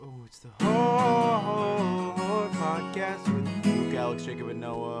It's the Hord podcast with Luke, Alex, Jacob, and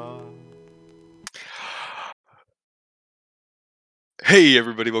Noah. Hey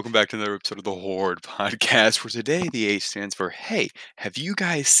everybody, welcome back to another episode of the Hord podcast. For today, the H stands for Hey, have you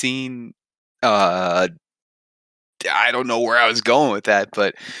guys seen I don't know where I was going with that,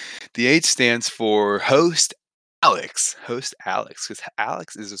 but the H stands for host Alex. Host Alex, because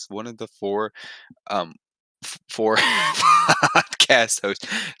Alex is just one of the four podcast hosts.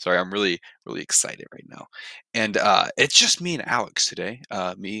 Sorry, I'm really excited right now. And it's just me and Alex today.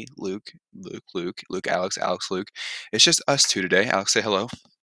 Me, Luke, Alex, Luke. It's just us two today. Alex, say hello.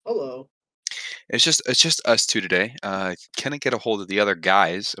 Hello. It's just us two today. Couldn't get a hold of the other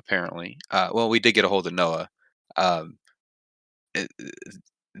guys apparently. Well, we did get a hold of Noah. Um, it-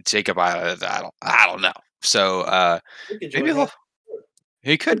 Jacob, I don't know. So maybe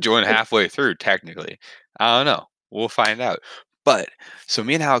he could join halfway through. Technically, I don't know. We'll find out. But so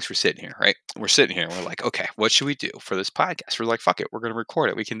me and Alex were sitting here, right? We're sitting here and we're like, okay, what should we do for this podcast? We're like, fuck it, we're gonna record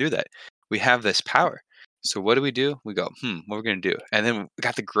it. We can do that. We have this power. So what do? We go, what are we gonna do? And then we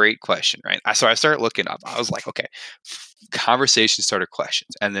got the great question, right? So I started looking up. I was like, okay, conversation started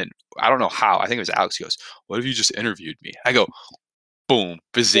questions. And then I don't know how, I think it was Alex who goes, what if you just interviewed me? I go, boom,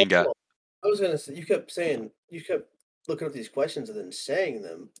 bazinga. Well, I was gonna say you kept looking up these questions and then saying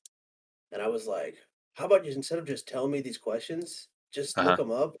them, and I was like, how about you instead of just telling me these questions, just look Uh-huh.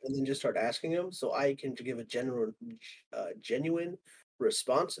 them up and then just start asking them so I can give a genuine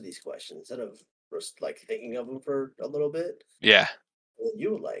response to these questions instead of just like thinking of them for a little bit. Yeah. And then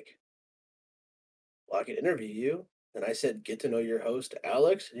you were like, well, I can interview you. And I said, get to know your host,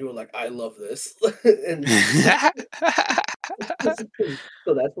 Alex. And you were like, I love this. And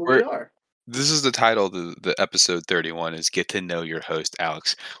so that's where we We're are. This is the title of the episode 31 is Get to Know Your Host,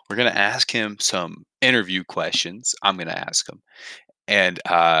 Alex. We're going to ask him some interview questions. I'm going to ask him. And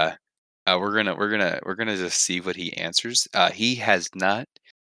we're going to just see what he answers. He has not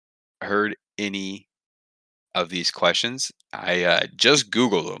heard any of these questions. I just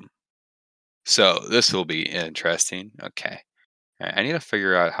Googled them. So this will be interesting. Okay. I need to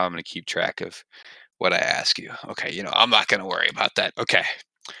figure out how I'm going to keep track of what I ask you. Okay, I'm not going to worry about that. Okay.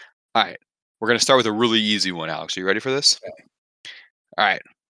 All right. We're going to start with a really easy one, Alex. Are you ready for this? Okay. All right.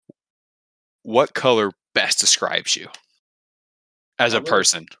 What color best describes you as a Color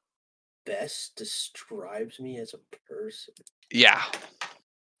person? best describes me as a person. Yeah.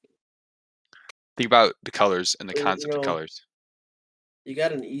 Think about the colors and the You concept of know, colors. you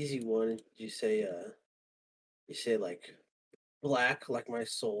got an easy one. You say like black, like my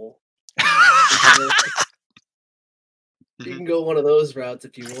soul. You can go one of those routes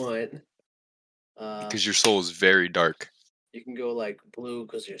if you want. Because your soul is very dark. You can go like blue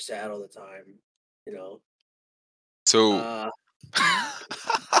because you're sad all the time. You know. So, Uh,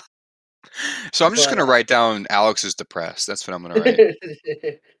 so I'm just but gonna write down Alex is depressed. That's what I'm gonna write.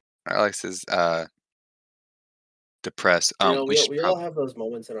 Alex is depressed. We should we all probably have those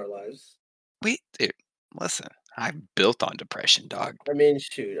moments in our lives. dude. Listen, I'm built on depression, dog. I mean,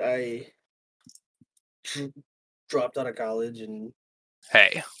 shoot, I dropped out of college and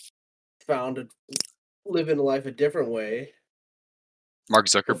Hey, found living life a different way. Mark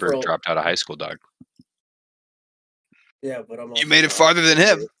But for Zuckerberg dropped out of high school, dog. yeah, but I'm You also made it not farther than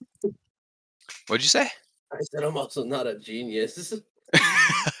him. genius. What'd you say? I said I'm also not a genius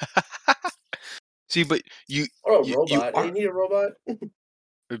See, but you or a you robot. are Ain't he a robot?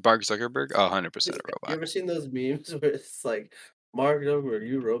 Mark Zuckerberg. Oh, 100% a You robot. ever seen those memes where it's like, Mark Zuckerberg,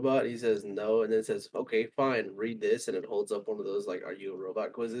 you a robot? He says no, and then it says, okay, fine, read this, and it holds up one of those like, are you a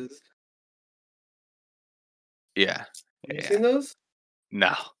robot quizzes? Yeah. Have you Yeah. seen those?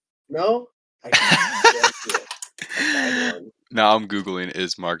 No. No? I guarantee it. I'll find one. Now I'm Googling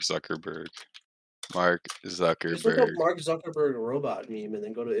is Mark Zuckerberg. Mark Just look up Zuckerberg. Mark Zuckerberg robot meme and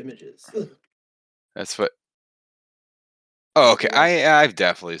then go to images. That's what. Oh, okay. Yeah. I've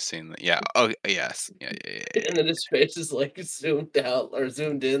definitely seen that. Yeah. Oh, yes. Yeah. And then his face is like zoomed out or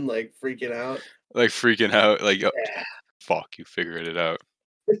zoomed in, like freaking out. Like freaking out. Like, oh, Yeah. fuck, you figured it out.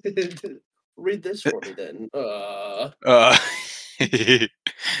 Read this for me then.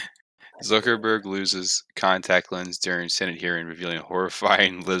 Zuckerberg loses contact lens during Senate hearing, revealing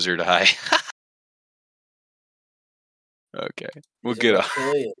horrifying lizard eye. Okay, we'll He's a get on.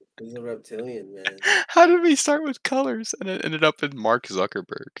 reptilian. He's a reptilian, man. How did we start with colors and it ended up in Mark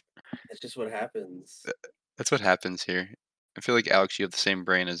Zuckerberg? That's just what happens. That's what happens here. I feel like Alex, you have the same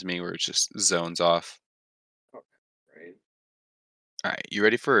brain as me, where it just zones off. Right. All right, you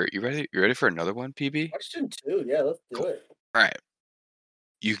ready for another one, PB? Question 2. Yeah, let's do Cool. it. All right,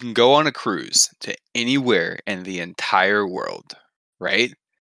 you can go on a cruise to anywhere in the entire world, right?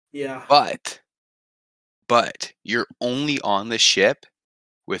 Yeah. But you're only on the ship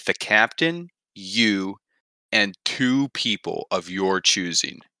with the captain, you, and 2 people of your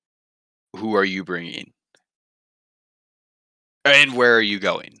choosing. Who are you bringing? And where are you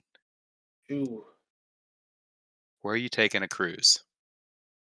going? Ooh. Where are you taking a cruise?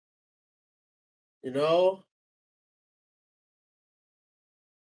 You know,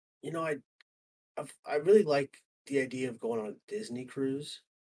 I I really like the idea of going on a Disney cruise.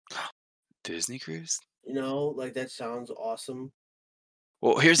 Disney cruise? Like that sounds awesome.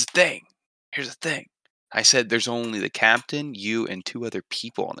 Well, here's the thing. Here's the thing. I said there's only the captain, you, and 2 other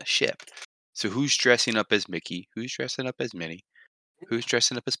people on the ship. So who's dressing up as Mickey? Who's dressing up as Minnie? Who's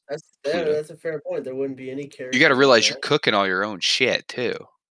dressing up as Pluto? That's a fair point. There wouldn't be any You gotta characters on realize you're that. cooking all your own shit too.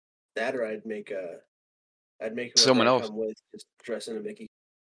 That or I'd make whoever Someone I else. come with just dress in a Mickey.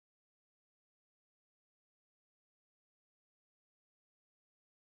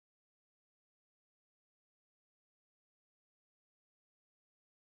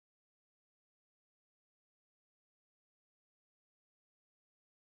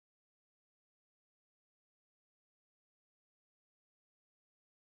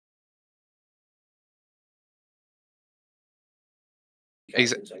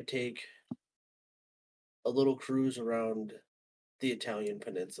 Exa Captains. I take a little cruise around the Italian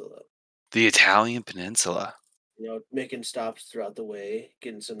peninsula. the Italian peninsula. Making stops throughout the way,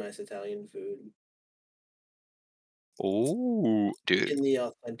 getting some nice Italian food, Ooh, dude. getting the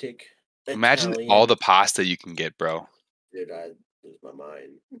authentic Imagine all Italian. the pasta you can get, bro. Dude, I lose my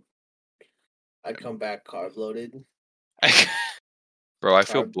mind. I'd come back carb loaded. Bro, I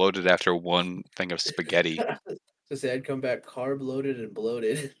feel Carb. bloated after one thing of spaghetti. To say I'd come back carb loaded and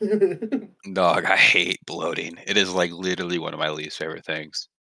bloated. Dog, I hate bloating. It is like literally one of my least favorite things.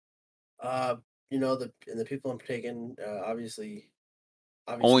 uh, the people I'm taking, obviously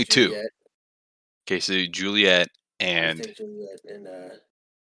Only 2. Juliet. Okay, so Juliet I and think Juliet, and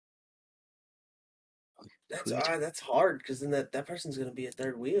who you that's hard because then that person's gonna be a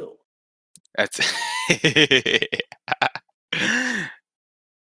third wheel. That's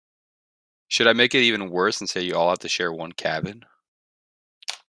Should I make it even worse and say you all have to share one cabin?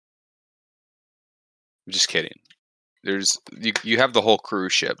 I'm just kidding. You have the whole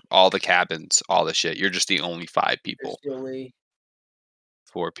cruise ship, all the cabins, all the shit. You're just the only 5 There's people, the only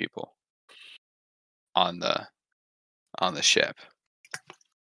 4 people on the ship.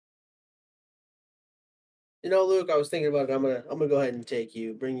 Luke. I was thinking about it. I'm gonna go ahead and take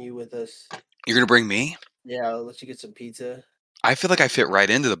you, bring you with us. You're gonna bring me? Yeah, I'll let you get some pizza. I feel like I fit right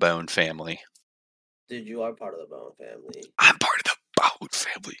into the Bone family. Dude, you are part of the Bone family. I'm part of the Bone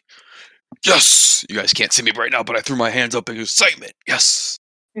family. Yes! You guys can't see me right now, but I threw my hands up in excitement. Yes!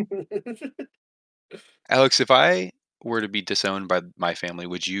 Alex, if I were to be disowned by my family,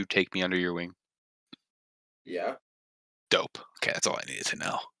 would you take me under your wing? Yeah. Dope. Okay, that's all I needed to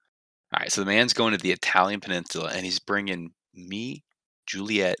know. All right, so the man's going to the Italian peninsula and he's bringing me,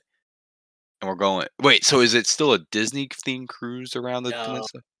 Juliet, and we're going. Wait, so is it still a Disney themed cruise around the No,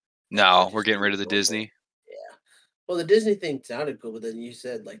 peninsula? no, No, it's we're just getting gonna rid be of the normal. Disney. Yeah. Well, the Disney thing sounded cool, but then you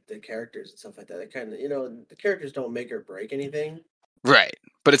said like the characters and stuff like that. It kind of, the characters don't make or break anything. Right,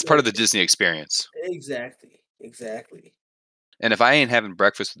 but it's part of Like the Disney experience. exactly, exactly. And if I ain't having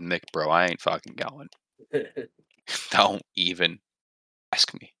breakfast with Mick, bro, I ain't fucking going. Don't even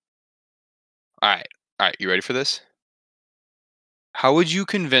ask me. All right, you ready for this? How would you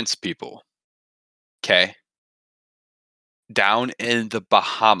convince people, okay, down in the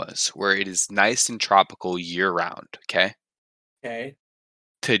Bahamas where it is nice and tropical year round, okay, Okay.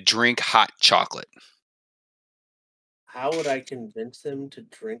 to drink hot chocolate? How would I convince them to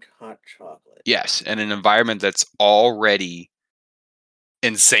drink hot chocolate? Yes, in an environment that's already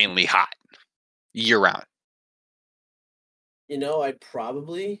insanely hot year round. I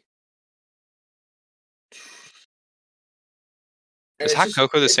probably, and Is it's hot just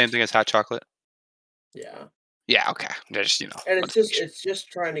cocoa the it's same thing as hot chocolate? yeah, Yeah, okay. Just, and wanted to make sure. it's just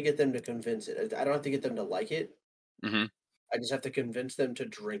trying to get them to convince it. I don't have to get them to like it. Mhm. I just have to convince them to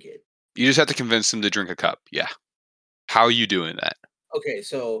drink it. You just have to convince them to drink a cup. Yeah. How are you doing that? Okay,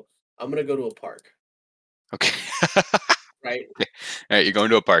 so I'm gonna go to a park, Okay. right? Okay. All right, you're going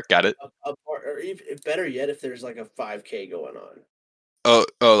to a park. Got it. A park, or even better yet, if there's like a 5K going on. Oh,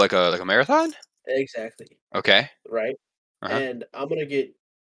 like a marathon? Exactly, Okay. right? Uh-huh. And I'm gonna get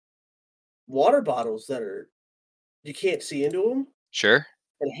water bottles that are you can't see into them, Sure.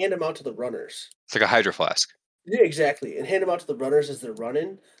 and hand them out to the runners. It's like a hydro flask. Yeah, exactly, and hand them out to the runners as they're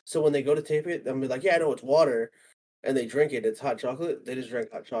running. So when they go to tape it, they'll be like, "Yeah, I know it's water," and they drink it. It's hot chocolate. They just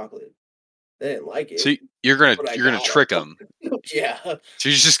drink hot chocolate. They didn't like So it, you're but I gonna got trick them. them. Yeah. So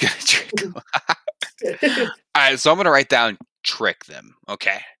you're just gonna trick 'em. Alright, so I'm gonna write down trick them,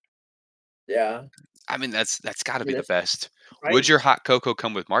 okay. Yeah. I mean, that's I gotta be mean, the if best. right? Would your hot cocoa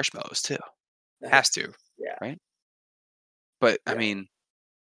come with marshmallows too? Has That's to, yeah, right? But, I yeah. mean,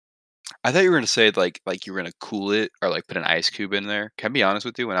 I thought you were gonna say, like, you were gonna cool it or, like, put an ice cube in there. Can I be honest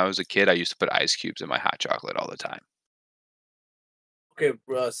with you? When I was a kid, I used to put ice cubes in my hot chocolate all the time. Okay,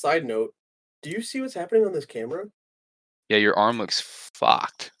 side note, do you see what's happening on this camera? Yeah, your arm looks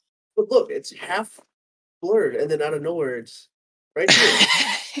fucked. But look, it's half blurred, and then out of nowhere, it's right here.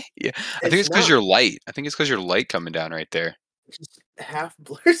 Yeah, I think It's it's because not. your light. I think it's because your light coming down right there. It just half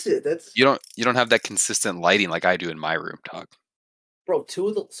blurs it. That's You don't have that consistent lighting like I do in my room, dog. bro, 2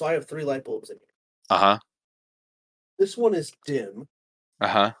 of the so I have 3 light bulbs in here. Uh-huh. This one is dim,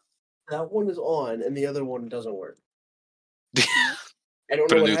 Uh-huh. that one is on, and the other one doesn't work. I don't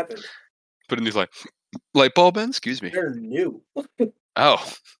Put know a what new happened. light bulb in? Excuse me. They're new.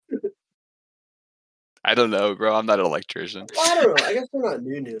 Oh, I don't know, bro. I'm not an electrician. Well, I don't know, I guess they're not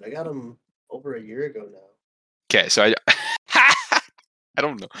new. I got them over a year ago now. Okay, so I I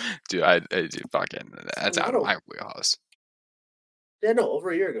don't know. Dude, I dude, fucking I that's mean, I out of don't my wheelhouse. yeah, no,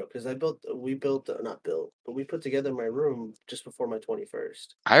 over a year ago because we built not built, but we put together my room just before my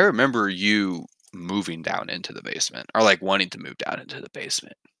 21st. I remember you moving down into the basement or, like, wanting to move down into the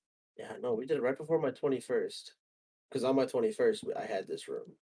basement. Yeah, no, we did it right before my 21st. Because on my 21st, I had this room.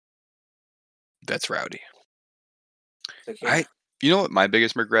 That's rowdy. It's like, I yeah, You know what my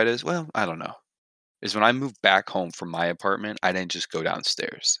biggest regret is? Well, I don't know. Is when I moved back home from my apartment, I didn't just go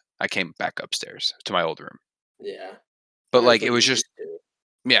downstairs. I came back upstairs to my old room. yeah. But, Well, that's like, it what was you're just used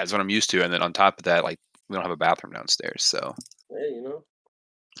to. yeah, it's what I'm used to, and then on top of that, like, we don't have a bathroom downstairs, so Yeah,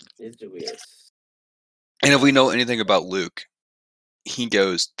 neither do we. It's and if we know absolutely anything about Luke, he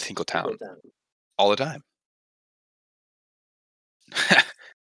goes to single Tinkletown time. all the time.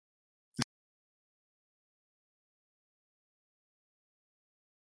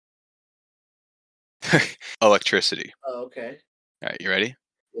 Electricity. Oh, okay. Alright, you ready?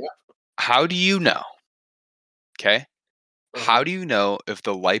 Yeah. How do you know, okay? Uh-huh. How do you know if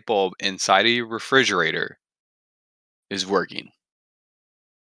the light bulb inside of your refrigerator is working?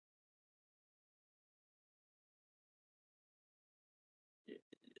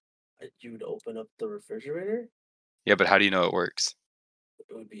 You would open up the refrigerator, Yeah, but how do you know it works? it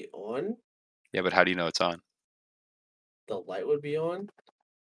would be on, Yeah, but how do you know it's on? the light would be on.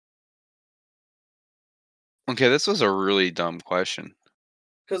 Okay, this was a really dumb question.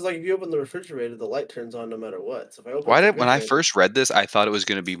 Because, like, if you open the refrigerator, the light turns on no matter what. So if I open Why up the did when I refrigerator, first read this, I thought it was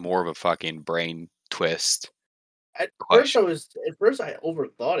gonna be more of a fucking brain twist at question. first I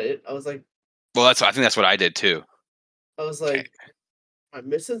overthought it. Well, I think that's what I did too. I was Okay. like, am I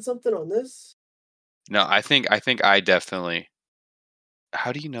missing something on this? No, I think I definitely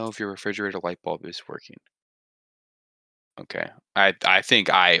how do you know if your refrigerator light bulb is working? Okay. I think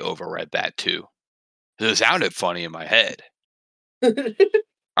I overread that too. It sounded funny in my head.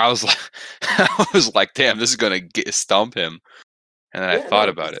 I was like I was like, "Damn, this is gonna get stump him." And then I Yeah, thought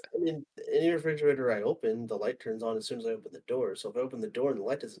no, about because it. I mean, any refrigerator I open, the light turns on as soon as I open the door. So if I open the door and the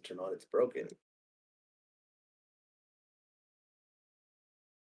light doesn't turn on, it's broken.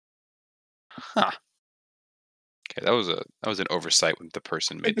 Huh. Okay, that was an oversight when the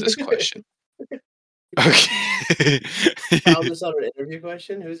person made this question. Okay. Found this on an interview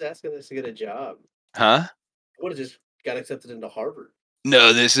question. Who's asking this to get a job? Huh? I would have just got accepted into Harvard.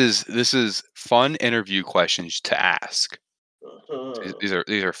 No, this is fun interview questions to ask. Uh-huh.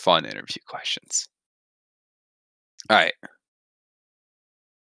 These are fun interview questions. All right.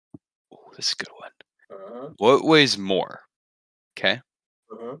 Ooh, this is a good one. Uh-huh. What weighs more? Okay.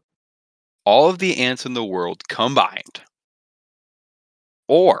 Uh-huh. All of the ants in the world combined,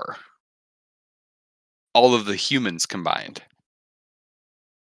 or all of the humans combined?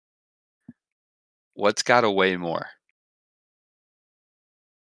 What's got to weigh more?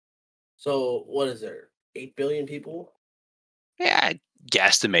 So what is there? 8 billion people? Yeah, I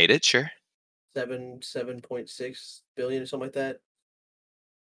guesstimate it. Sure. 7.6 billion or something like that.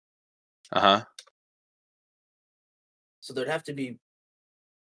 Uh huh. So there'd have to be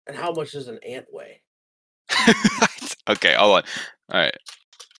and how much does an ant weigh? Okay. Hold on. All right.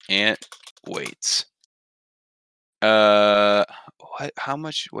 Ant weights. What? How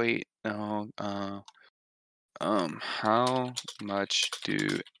much weight? No. How much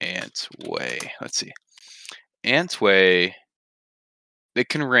do ants weigh? Let's see. Ants weigh. They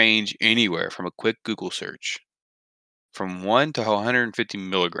can range anywhere from a quick Google search from 1 to 150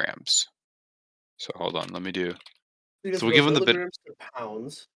 milligrams. So hold on. Let me do. You go So we'll from give them the bit. milligrams to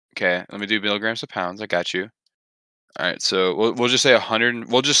pounds. Okay, let me do milligrams to pounds. I got you. All right, so we'll just say 100.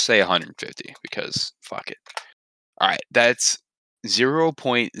 We'll just say 150 because fuck it. All right, that's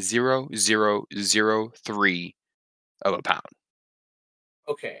 0.0003 of a pound.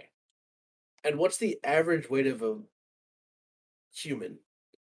 Okay. And what's the average weight of a human?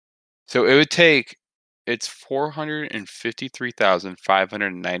 So it would take it's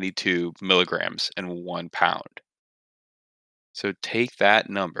 453,592 milligrams in 1 pound. So take that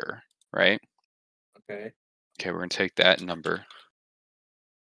number, right? Okay. Okay, we're gonna take that number.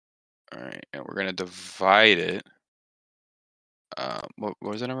 All right, and we're gonna divide it. What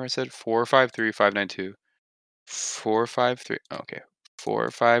was the number I said? 453,592. 453. Okay,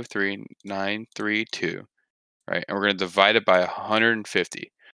 453,932. Right, and we're gonna divide it by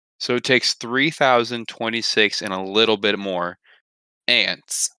 150. So it takes 3,026 and a little bit more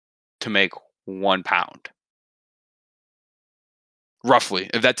ants to make 1 pound. Roughly,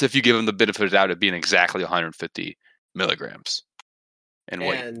 if you give them the benefit of the doubt of being exactly 150 milligrams in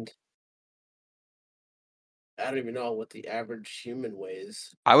weight. And I don't even know what the average human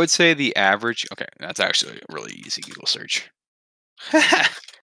weighs. I would say the average. Okay, that's actually a really easy Google search.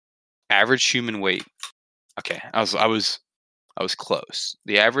 Average human weight. Okay, I was close.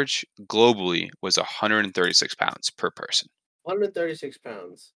 The average globally was 136 pounds per person. 136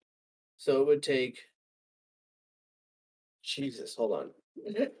 pounds. So it would take. Jesus, hold on.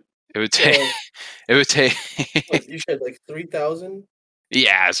 It would take. So It would take. what you said like 3,000?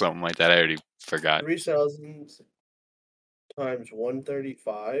 Yeah, something like that. I already forgot. 3,000 times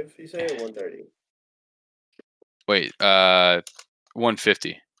 135, you say, or 130? Wait,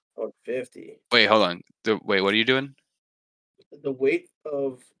 150. 150. Wait, hold on. Wait, what are you doing? The weight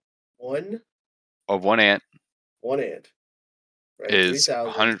of one Of one ant one ant, right? is 3,000.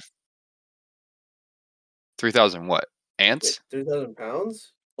 100, 3,000 what? Wait, Ants? 3,000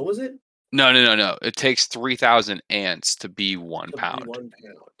 pounds? What was it? No, no, no, no. It takes 3,000 ants to be 1 To be pound. 1 pound.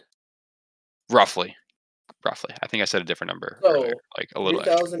 Roughly. Roughly. I think I said a different number earlier, So like a little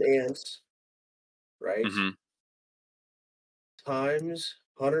extra. 3,000 ants, right? Mm-hmm. Times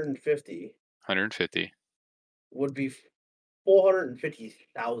 150 150 would be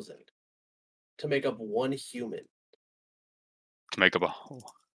 450,000 to make up one human. to make up a whole.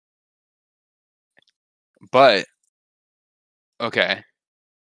 But, okay.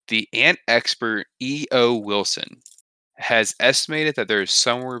 The ant expert E.O. Wilson has estimated that there is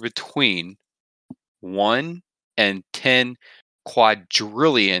somewhere between 1 and 10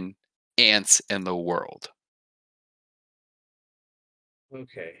 quadrillion ants in the world.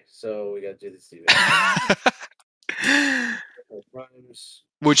 Okay, so we got to do this even. Rhymes.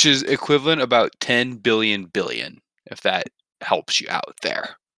 Which is equivalent about 10 billion billion, if that helps you out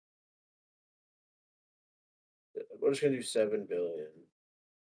there. We're just gonna do 7 billion.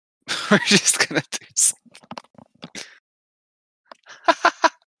 We're just gonna do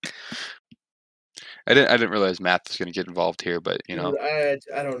I didn't realize math was gonna get involved here, but Dude, I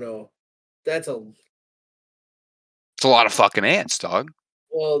don't know. That's a it's a lot of fucking ants, dog.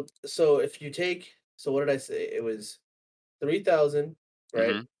 well. So if you take, so what did I say? It was 3,000,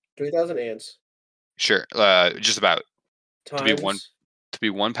 right? Hmm. 3,000 ants Sure, just about to be one times to be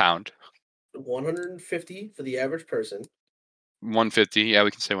 1 pound. 150 for the average person, 150, yeah,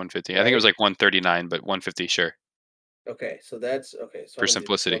 we can say 150. I think it was right? like 139, but 150, sure, Okay, so that's okay. So for I'm gonna do this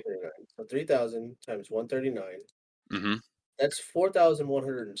simplicity. 139. So 3,000 times 139. Hmm. That's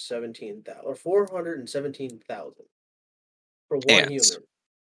 4,117,000 or 417,000 for one Ants. human.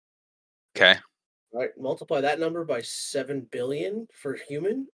 Okay. Right? Multiply that number by 7 billion for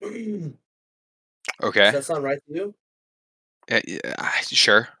human. Does Okay. that sound right to you? Yeah,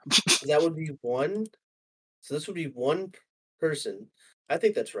 sure. That would be one. So this would be one person. I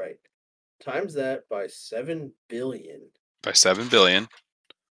think that's right. Times that by 7 billion. By 7 billion.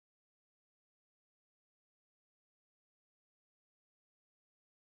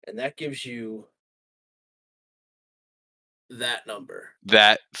 And that gives you that number.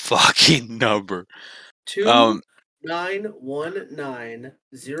 That fucking number. Two Um,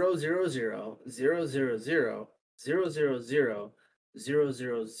 9190000000000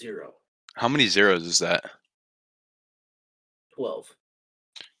 how many zeros is that? 12.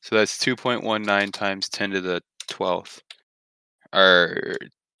 So that's 2.19 times 10 to the 12th or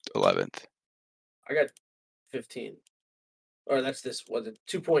 11th. I got 15. Or that's this was it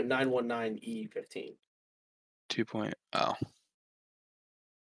 2.919E15. 2 point, oh,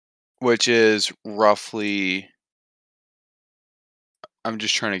 which is roughly, I'm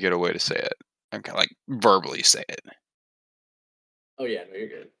just trying to get a way to say it. I'm kind of like verbally say it. Oh yeah, no, you're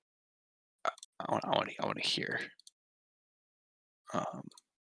good. I want to hear. Um,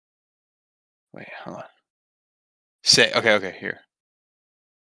 Wait, hold on. Say okay, here.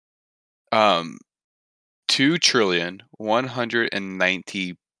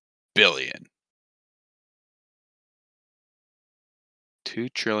 2,190,000,000,000.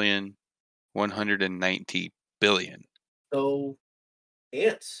 2,190,000,000,000. So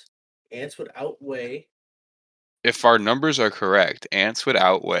ants. Ants would outweigh If our numbers are correct, ants would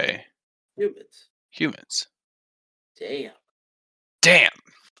outweigh humans. humans. Damn. Damn.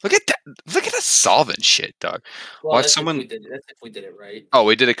 Look at that. Look at us solving shit, dog. Well, Watch that's if someone. we did it. That's if we did it right. Oh,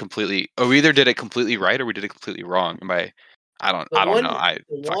 we did it completely. Oh, we either did it completely right or we did it completely wrong. And by, The I don't one know. I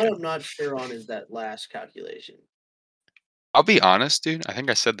the one fucking. I'm not sure on is that last calculation. I'll be honest, dude. I think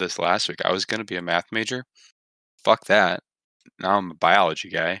I said this last week. I was gonna be a math major. Fuck that. Now I'm a biology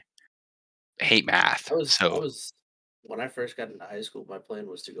guy. I hate math. I So. was when I first got into high school, my plan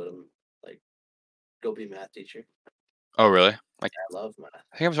was to like go be a math teacher. Oh, really? Like, I love math.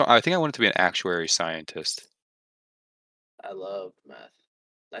 I think I wanted to be an actuary scientist. I love math.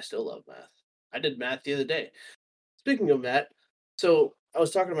 I still love math. I did math the other day. Speaking of math, so I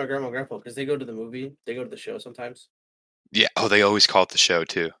was talking to my grandma and grandpa because they go to the movie, they go to the show sometimes. Yeah. Oh, they always call it the show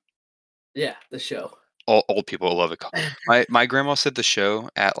too. Yeah, the show. Old people love it. My grandma said the show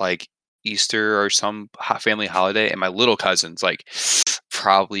at like Easter or some family holiday, and my little cousins like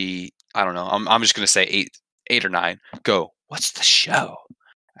probably I don't know. I'm just gonna say eight or nine. Go. What's the show?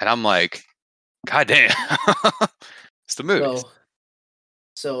 And I'm like, God damn, it's the movies.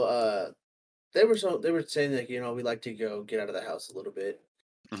 So they were saying like, we like to go get out of the house a little bit.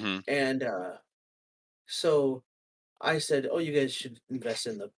 Hmm. And so I said, "Oh, you guys should invest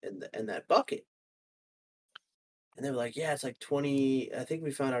in that bucket." And they were like, "Yeah, it's like 20." I think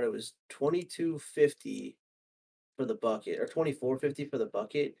we found out it was 22.50 for the bucket, or 24.50 for the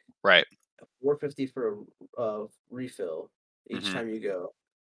bucket, Right. 4.50 for a refill each Hmm. time you go,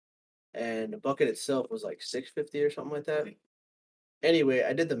 and the bucket itself was like 6.50 or something like that. Anyway,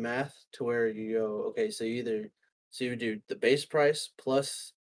 I did the math to where you go, okay, so you do the base price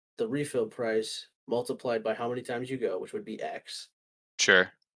plus the refill price multiplied by how many times you go, which would be X,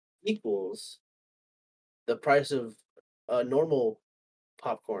 Sure. equals the price of a normal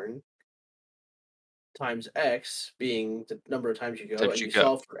popcorn times X being the number of times you go, Times and you you go.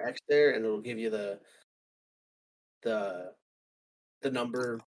 solve for X there, and it'll give you the the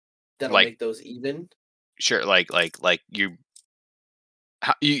number that'll Like make those even. sure. Like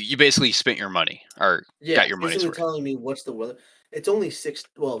you basically spent your money or Yeah, got your it's money's basically worth. telling me what's the weather. It's only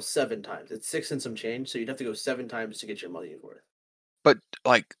seven times. It's six and some change, so you'd have to go seven times to get your money's worth. But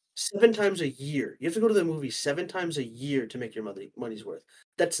like 7 times a year. You have to go to the movie 7 times a year to make your money's worth.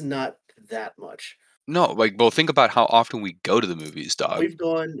 That's not that much. no, like well, think about how often we go to the movies, dog. We've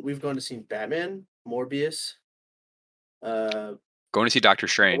gone to see Batman, Morbius, uh, Going to see Doctor No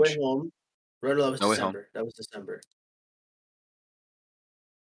Way Strange. Home. No, that was No Way Home. December. That was December.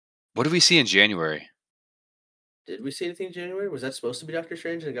 What did we see in January? Did we see anything in January? Was that supposed to be Doctor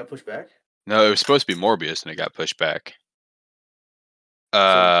Strange and it got pushed back? No, it was supposed to be Morbius and it got pushed back. So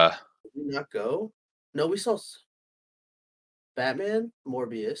Uh, did we not go? No, we saw Batman,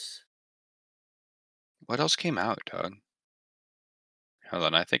 Morbius. what else came out, dog? Hold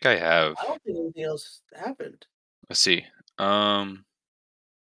on, I think I have. I don't think anything else happened. Let's see. Um,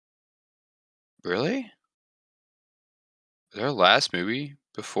 really? Their last movie Well,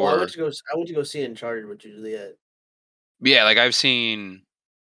 before? I went to go see Uncharted with Juliet. Yeah, like I've seen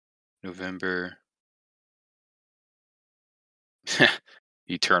November.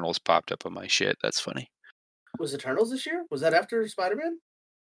 Eternals popped up on my shit. That's funny. Was Eternals this year? Was that after Spider-Man?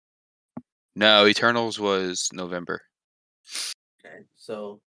 No, Eternals was November. Okay,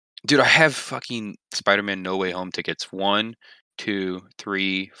 so Dude, I have fucking Spider-Man No Way Home tickets. One, two,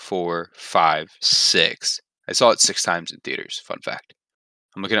 three, four, five, six. I saw it 6 times in theaters. Fun fact.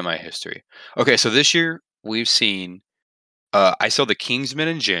 I'm looking at my history. Okay, so this year we've seen. I saw the Kingsman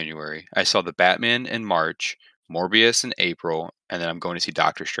in January. I saw the Batman in March. Morbius in April, and then I'm going to see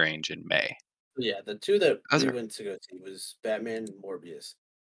Doctor Strange in May. yeah, the two that Those we are went to go see was Batman and Morbius.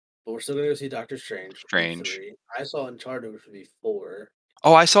 But we're still gonna go see Doctor Strange, which would be strange. 3. I saw Uncharted, which would be 4.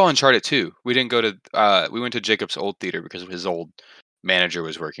 Oh, I saw Uncharted too. We didn't go to. We went to Jacob's old theater because his old manager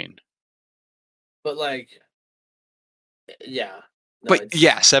was working. But like, yeah, no, But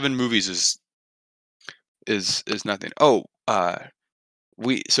yeah, it's 7 movies is nothing. Oh,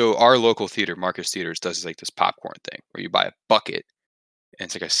 so our local theater, Marcus Theaters, does like this popcorn thing where you buy a bucket and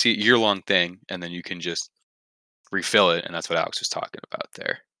it's like a year long thing, and then you can just refill it, and that's what Alex was talking about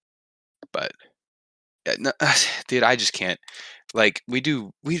there. But no, dude, I just can't. Like we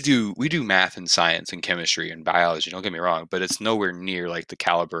do math and science and chemistry and biology. Don't get me wrong, but it's nowhere near like the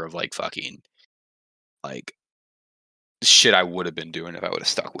caliber of like fucking like shit I would have been doing if I would have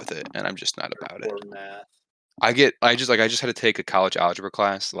stuck with it, and I'm just not about it. Or math. I just had to take a college algebra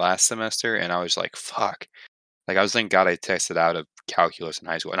class last semester, and I was like, fuck. Like I was thank God I tested out of calculus in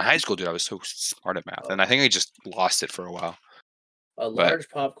high school. In high school, dude, I was so smart at math, and I think I just lost it for a while. A But large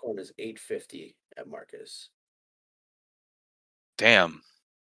popcorn is $8.50 at Marcus. damn,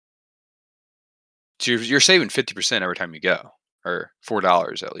 so you're saving 50% every time you go, or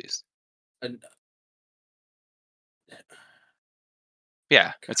 $4 at least. And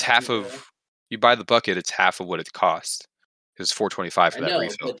Yeah, it's half kinda. of. You buy the bucket, it's half of what it costs. 'Cause it's $4.25 I for that know,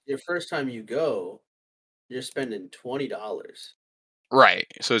 refill. but your first time you go, you're spending $20. Right.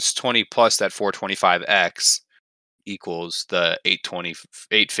 So it's 20 plus that 425x equals the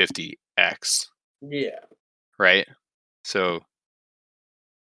 850x, Yeah. right? So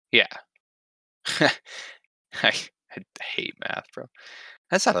yeah. I, I hate math, bro.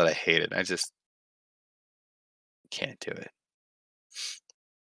 That's not that I hate it. I just can't do it.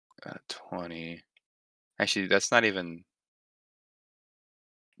 20. Actually, that's not even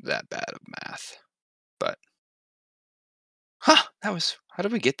that bad of math. But that was how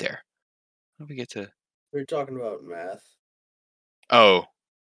did we get there? How did we get to We're talking about math. Oh,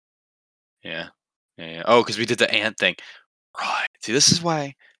 yeah. Yeah. Oh, because we did the ant thing. Right. See, this is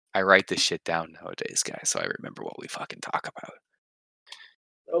why I write this shit down nowadays, guys, so I remember what we fucking talk about.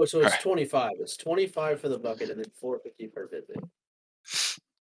 Oh, so it's Alright. 25. It's 25 for the bucket and then 450 per visit.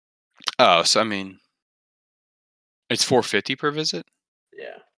 Oh, so I mean, it's 450 per visit?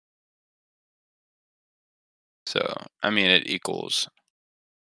 Yeah. So, I mean, it equals,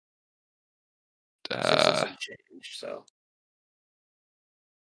 60 uh some change. So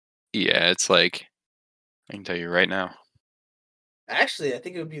yeah, it's like I can tell you right now. actually, I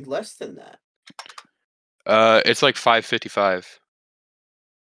think it would be less than that. It's like 555.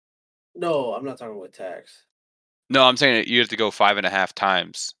 No, I'm not talking about tax. No, I'm saying that you have to go 5.5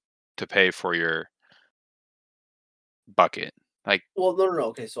 times to pay for your bucket. Like, Well, no.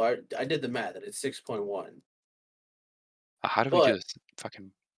 Okay, so I did the math and it's 6.1. how do we do But this?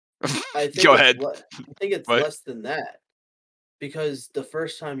 Fucking I think Go it's ahead. I think it's What? less than that because the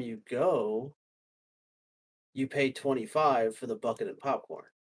first time you go, you pay 25 for the bucket and popcorn.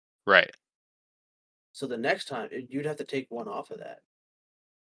 Right. So the next time you'd have to take one off of that.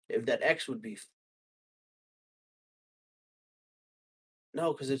 If that X would be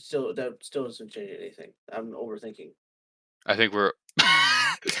no, because it's still that still doesn't change anything. I'm overthinking. I think we're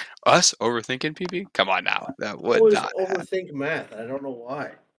us overthinking PB? Come on now. That would Always not happen. overthink math. I don't know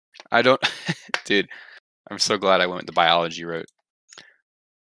why. I don't dude, I'm so glad I went with the biology route.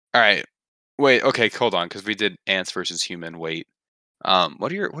 All right. Wait, okay, hold on, because we did ants versus human weight.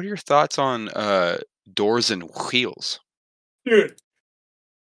 What are your thoughts on doors and wheels? Dude,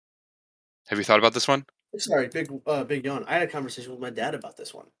 Have you thought about this one? sorry, big yawn. I had a conversation with my dad about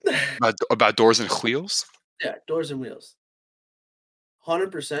this one. About doors and wheels? Yeah, doors and wheels.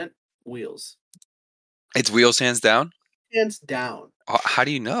 100% wheels. It's wheels hands down? Hands down. How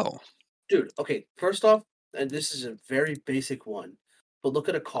do you know? Dude, okay, first off, and this is a very basic one, but look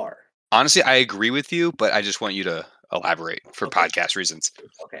at a car. Honestly, I agree with you, but I just want you to elaborate for Okay, podcast reasons.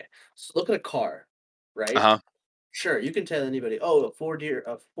 okay. So look at a car, right? Uh-huh. Sure, you can tell anybody, oh,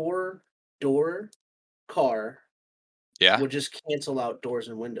 a four-door car Yeah? would just cancel out doors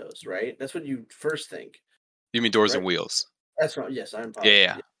and windows, right? That's what you first think, You mean doors right? and wheels? That's right. Yes, I Yeah, apologize.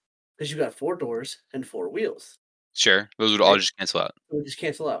 yeah, yeah. Because you got four doors and four wheels, Sure. Those would all right? just cancel out. It would just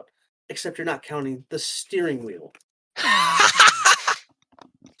cancel out. Except you're not counting the steering wheel.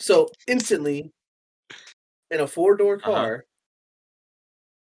 So instantly, in a four-door Uh-huh. car,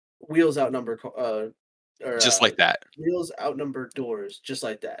 wheels outnumber or Just like that. wheels outnumber doors just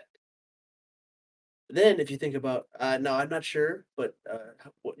like that. Then if you think about no, I'm not sure, but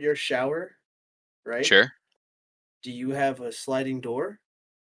your shower, right? Sure. Do you have a sliding door?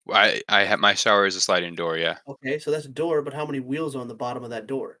 I have my shower is a sliding door, yeah. Okay, so that's a door, but how many wheels are on the bottom of that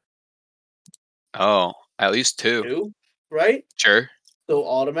door? Oh, at least 2. Two, right? Sure. So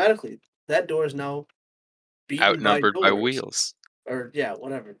automatically, that door is now beaten by Outnumbered by doors, wheels. or yeah,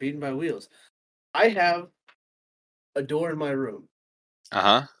 whatever, beaten by wheels. I have a door in my room.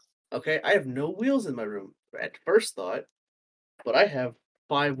 Uh-huh. Okay, I have no wheels in my room at first thought, but I have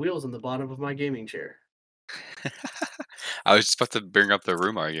five wheels on the bottom of my gaming chair. I was just about to bring up the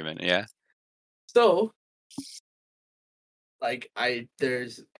room argument, yeah. So, like, I,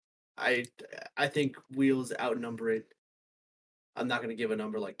 I think wheels outnumber it. I'm not gonna give a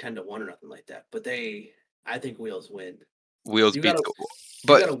number like 10-1 or nothing like that, but I think wheels win. Wheels You beats gotta, you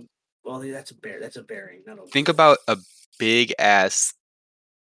but gotta. Well, that's a bear. That's a bearing, not a think wheel. about a big ass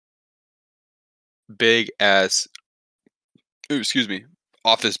big as, ooh, excuse me,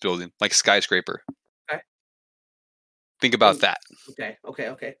 office building, like skyscraper. Okay. Think about And that.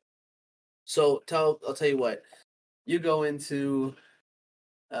 okay. So I'll tell you what. You go into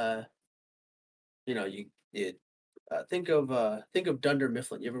uh you think of Dunder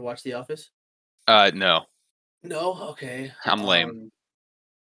Mifflin. You ever watch The Office? No, No? Okay. I'm lame.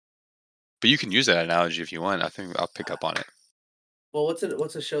 But you can use that analogy if you want. I think I'll pick up on it. Well,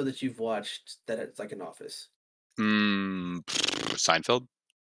 what's a show that you've watched that it's like an office? Seinfeld?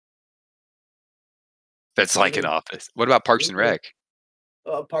 That's like an Really? office. What about Parks and Really?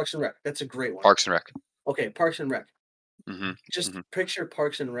 Rec? Parks and Rec. That's a great one. Parks and Rec. Okay, Parks and Rec. Mhm, Just mhm. picture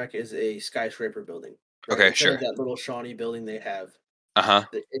Parks and Rec as a skyscraper building, right? Okay, Instead sure. of that little Shawnee building they have, Uh-huh.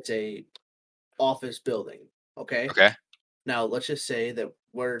 it's a office building. Okay. Okay. Now let's just say that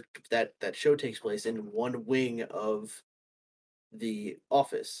where that show takes place in one wing of the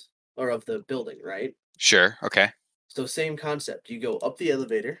office or of the building, right? Sure, okay. So same concept. You go up the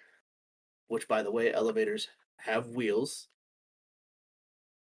elevator, which by the way, elevators have wheels.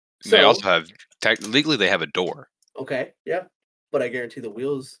 And they So also have legally, they have a door. okay, yeah, but I guarantee the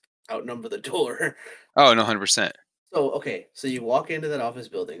wheels outnumber the door. Oh, no, 100%. So okay, so you walk into that office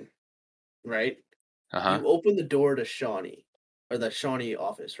building, right? Uh-huh. You open the door to Shawnee or the Shawnee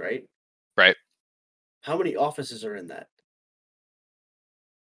office, right? Right. How many offices are in that?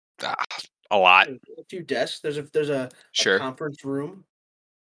 Ah, a lot. A few desks. There's a Sure. conference room,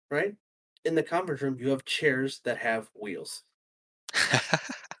 right? In the conference room, you have chairs that have wheels.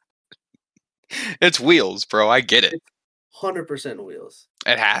 It's wheels, bro, I get it. It's 100% wheels.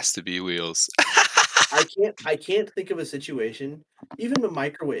 It has to be wheels. I can't think of a situation, even a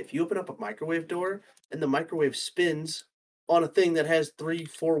microwave. You open up a microwave door and the microwave spins on a thing that has 3,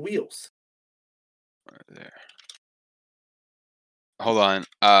 4 wheels. There. Hold on,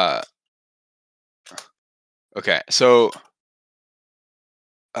 okay, so,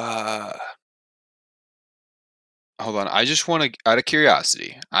 uh, hold on, I just wanna out of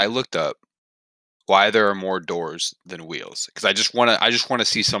curiosity, I looked up why there are more doors than wheels because I just wanna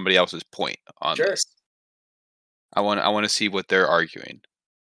see somebody else's point on Sure. this. I wanna see what they're arguing.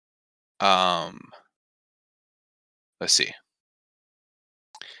 Um, let's see.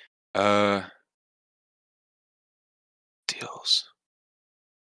 Uh, deals.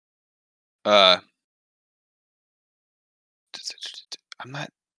 Uh, I'm not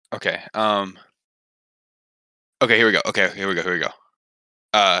okay. Okay, here we go. Okay, here we go. Here we go.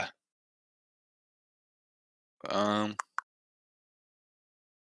 Uh, um,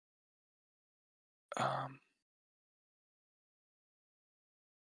 um.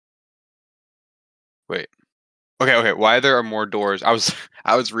 Wait. Okay. Why there are more doors? I was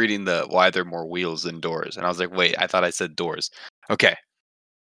I was reading the why there are more wheels than doors, and I was like, wait, I thought I said doors. Okay.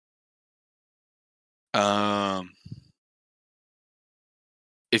 Um,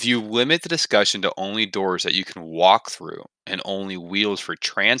 if you limit the discussion to only doors that you can walk through and only wheels for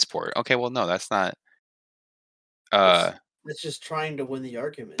transport, okay, well, no, that's not. That's Uh, that's just trying to win the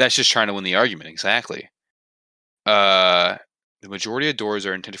argument. that's just trying to win the argument. Exactly. Uh, the majority of doors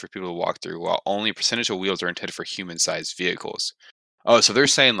are intended for people to walk through, while only a percentage of wheels are intended for human-sized vehicles. Oh, so they're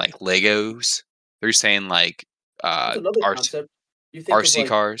saying like Legos. They're saying like That's another RC, concept. You think of RC like,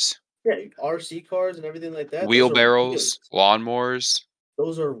 cars, yeah, RC cars and everything like that. Those are wheelbarrows, wheels. lawnmowers,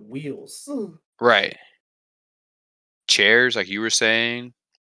 Those are wheels. right? Chairs, like you were saying,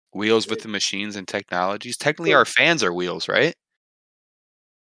 wheels with It- the machines and technologies. Technically, our So fans are wheels, right?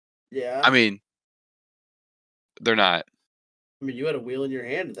 I yeah, mean, they're not. I mean you had a wheel in your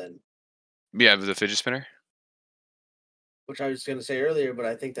hand then, Yeah, with the fidget spinner. which I was gonna say earlier, but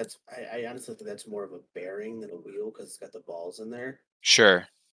I think I honestly think that's more of a bearing than a wheel because it's got the balls in there. Sure,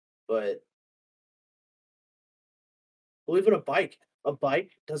 But well, even a bike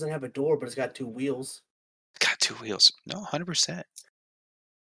doesn't have a door, but it's got two wheels. got two wheels. No, 100%.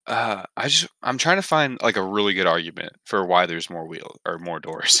 I'm trying to find like a really good argument for why there's more wheel or more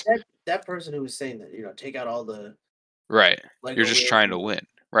doors. That person who was saying that, take out all the Right. You're Lego just wheels trying and to win.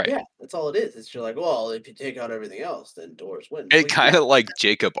 Right. yeah, that's all it is. It's you're like, well, if you take out everything else, then doors win. It Well, yeah, kind of like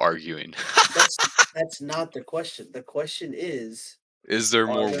Jacob arguing. that's that's not the question. The question is, Is there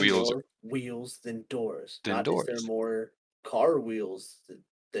are more there wheels more wheels than doors? than Not is there doors? more car wheels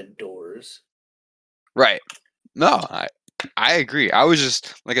than doors? Right. No, I agree. I was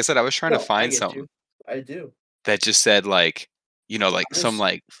just like I said, I was trying to No, I find get something you. I do. that just said like, like I some was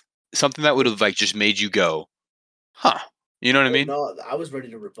like something that would have like just made you go, huh? You know what I mean? no, I was ready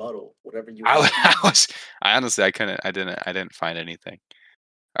to rebuttal whatever you I, wa- had. I was I honestly I didn't find anything.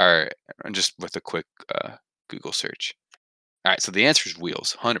 All right, and just with a quick Google search. All right, so the answer is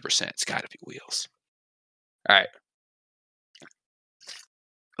wheels. 100%. It's got to be wheels. All right.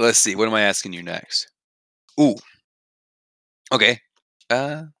 Let's see. What am I asking you next? Ooh. Okay.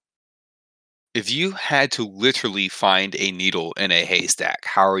 Uh, if you had to literally find a needle in a haystack,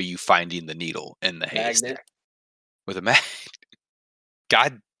 how are you finding the needle in the Magnet. haystack? With a mag?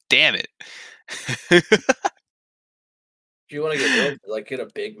 God damn it! If you want to get real, like get a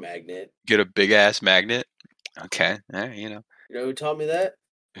big magnet. Get a big ass magnet. Okay. All right. You know who taught me that?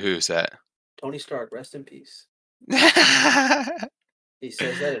 Who's that? Tony Stark, rest in peace. He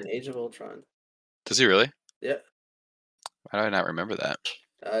says that in Age of Ultron. Does he really? Yeah. How do I not remember that?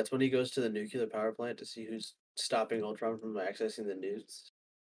 It's when he goes to the nuclear power plant to see who's stopping Ultron from accessing the nukes.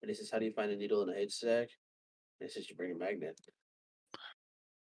 And he says, "How do you find a needle in a haystack?" And he says, "You bring a magnet."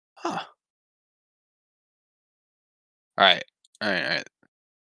 Huh. All right. All right. All right.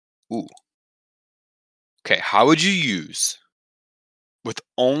 Ooh. Okay. How would you use with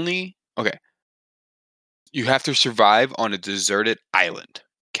only? Okay. You have to survive on a deserted island.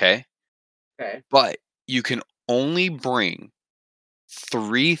 Okay. Okay. But you can only bring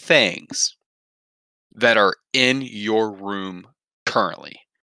three things that are in your room currently.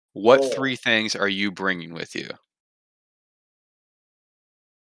 What Oh, three things are you bringing with you?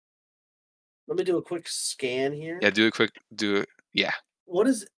 let me do a quick scan here. Yeah, do a quick do it. Yeah. What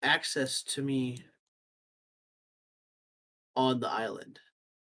is access to me on the island?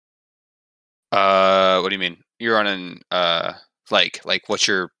 What do you mean? You're on an like what's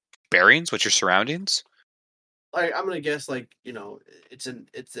your bearings? What's your surroundings? Like I'm gonna guess, like it's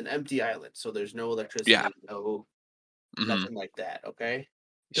an empty island, so there's no Yeah. electricity, no Mhm. nothing like that. Okay,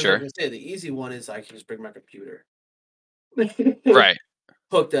 because like Sure. I said, the easy one is I can just bring my computer, Right.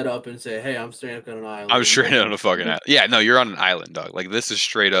 hook that up, and say, "Hey, I'm staying up on an I'm island." sure on a fucking island. Yeah, no, you're on an island, dog. Like this is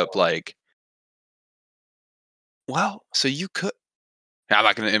straight up like well, so you could I'm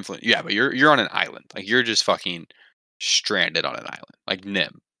not gonna influence yeah, but you're on an island. Like you're just fucking stranded on an island. Like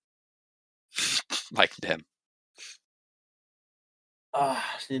Nim. Like Nim.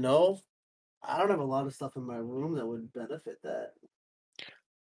 You know, I don't have a lot of stuff in my room that would benefit that.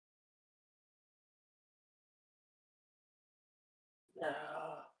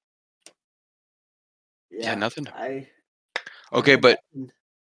 Ah, Yeah, yeah, nothing. I don't Okay, have but nothing.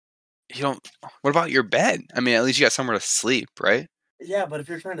 you don't what about your bed? I mean, at least you got somewhere to sleep, right? Yeah, but if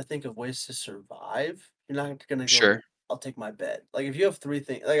you're trying to think of ways to survive, you're not gonna Sure. go, "I'll take my bed." Like, if you have 3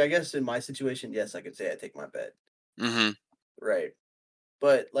 things like, I guess in my situation, yes, I could say I take my bed, Mhm. right?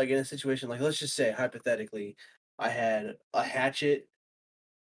 But, like, in a situation like, let's just say, hypothetically, I had a hatchet,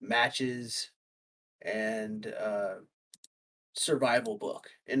 matches, and, survival book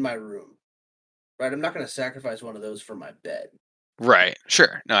in my room, right? I'm not gonna sacrifice one of those for my bed. Right.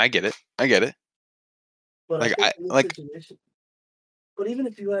 Sure. No, I get it. I get it. But I Like think I in this like situation but even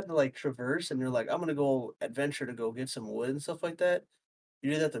if you had to, like, traverse and you're like, "I'm gonna go adventure to go get some wood and stuff like that,"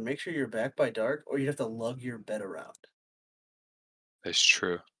 you'd either have to make sure you're back by dark or you'd have to lug your bed around. that's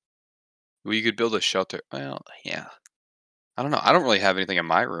true. Well, you could build a shelter. Well, yeah. I don't know. I don't really have anything in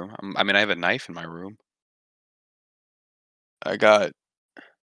my room. I mean, I have a knife in my room. I got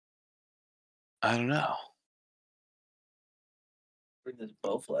I don't know. Bring this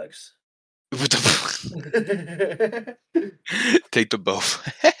Bowflex. What the take the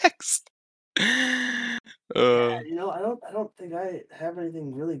Bowflex. Yeah, Uh, I don't think I have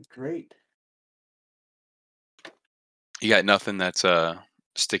anything really great. you got nothing that's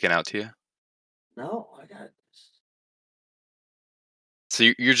sticking out to you. No, I got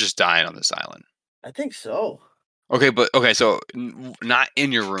So you're just dying on this island. I think so. Okay, but okay, so not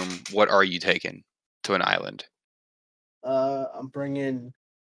in your room. What are you taking to an island? I'm bringing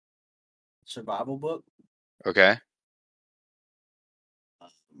survival book, Okay, um,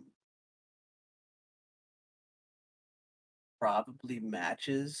 probably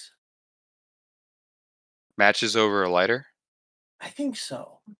matches. matches over a lighter I think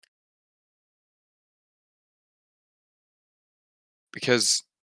so. because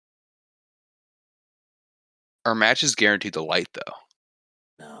our matches guaranteed the light though.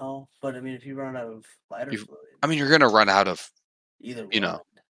 No, but I mean, if you run out of lighter You, fluid, I mean, you're gonna run out of either you one. know.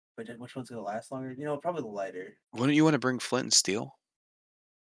 But then which one's gonna last longer? Probably the lighter. Wouldn't you want to bring flint and steel?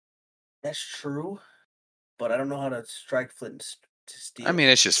 That's true, but I don't know how to strike flint to I steel. mean,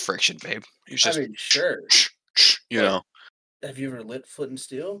 it's just friction, babe. It's I just mean, sure, you but know. have you ever lit flint and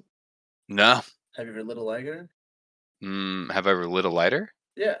steel? No. Have you ever lit a lighter? Have I ever lit a lighter?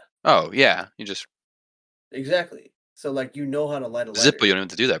 Yeah, Oh yeah, you just exactly. So like you know how to light a Zippo. lighter. You don't have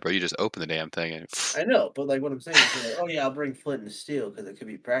to do that, bro. You just open the damn thing and. I know, but like what I'm saying is, you're like, oh yeah, I'll bring flint and steel because it could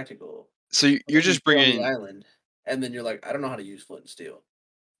be practical. So But you're then you just get on the bringing island, and then you're like, I don't know how to use flint and steel.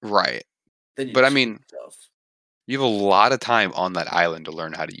 right. Then you But I shoot mean, stuff. you have a lot of time on that island to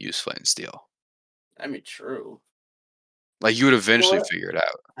learn how to use flint and steel. I mean, true. Like, you would You know eventually what? figure it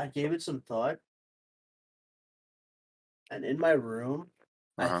out. I gave it some thought, and in my room,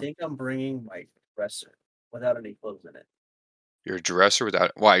 I Uh-huh. think I'm bringing my dresser without any clothes in it. Your dresser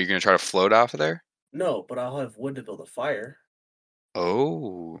without why, you're gonna try to float off of there? No, but I'll have wood to build a fire.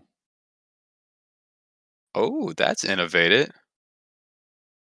 Oh. Oh, that's innovative.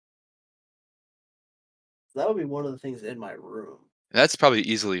 That would be one of the things in my room. That's probably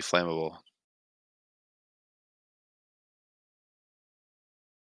easily flammable.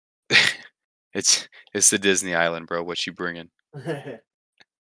 It's the Disney Island, bro. What you bringing?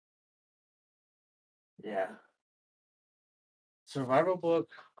 Yeah. Survival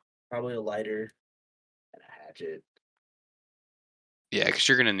book, probably a lighter and a hatchet. Yeah, because 'cause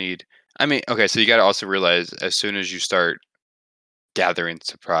you're gonna need I mean, okay, so you gotta also realize as soon as you start gathering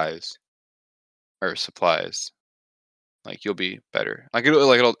supplies, like, you'll be better.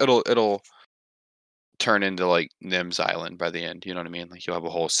 It'll turn into, like, Nim's Island by the end, you know what I mean? Like, you'll have a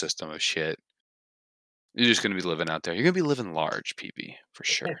whole system of shit. You're just gonna be living out there. You're gonna be living large, PB, for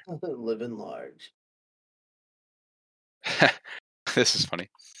sure. Living large. This is funny.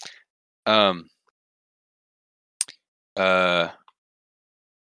 Um, uh,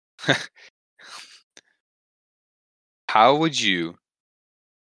 how would you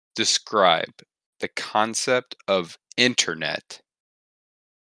describe the concept of internet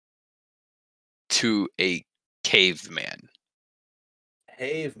to a caveman?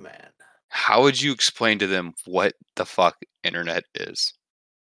 Caveman. How would you explain to them what the fuck internet is?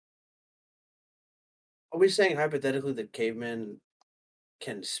 Are we saying hypothetically that cavemen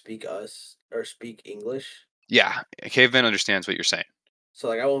can speak us or speak English? Yeah, a caveman understands what you're saying. So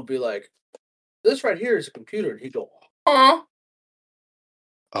like I won't be like, this right here is a computer. And he'd go, huh?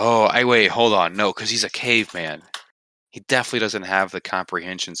 Oh, I wait, hold on. No, because he's a caveman. He definitely doesn't have the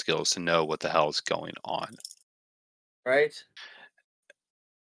comprehension skills to know what the hell's going on. Right?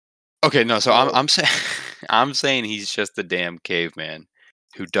 Okay, no, so I'm So I'm saying I'm saying he's just the damn caveman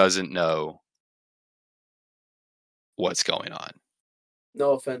who doesn't know what's going on.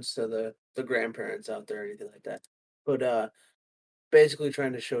 no offense to the grandparents out there or anything like that. But basically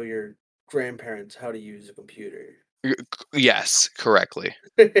trying to show your grandparents how to use a computer. Yes, correctly.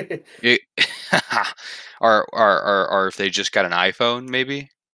 It, or if they just got an iPhone, maybe.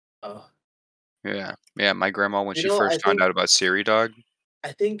 Oh, Yeah, yeah. My grandma when you she know, first found out about Siri, dog.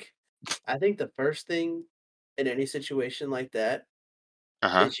 I think I think the first thing in any situation like that Uh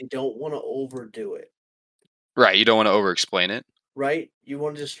huh. is you don't want to overdo it, Right. You don't want to over-explain it. right? You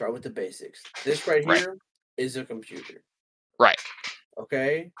want to just start with the basics. This right Right. here is a computer. Right.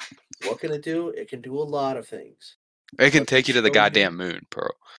 Okay? What can it do? It can do a lot of things. It can Let me take you to the show you goddamn moon, bro.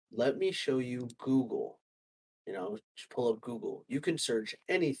 let me show you Google. You know, just pull up Google. You can search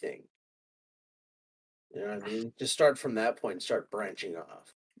anything. You know what I mean? Just start from that point and start branching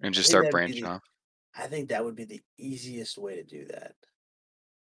off. And I just think start that'd be branching the off. I think that would be the easiest way to do that.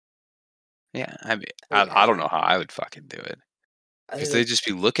 Yeah. I mean, I think I don't having know how I would fucking do it I because think they'd that's just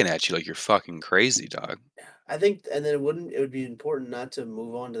be looking at you like you're fucking crazy, dog. yeah. I think and then it would be important not to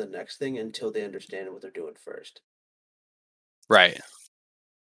move on to the next thing until they understand what they're doing first. Right.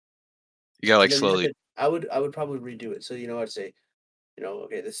 You gotta And like then you have slowly. to I would probably redo it. So you know I'd say,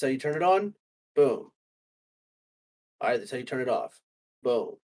 okay, this is how you turn it on. Boom. All right, this is how you turn it off.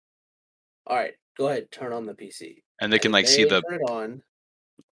 Boom. All right, go ahead, turn on the PC. And they And can then like see they the turn it on,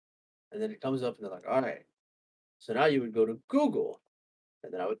 and then it comes up, and they're like, all right. So now you would go to Google,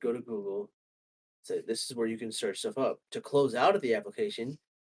 and then I would go to Google, say, this is where you can search stuff up. To close out of the application,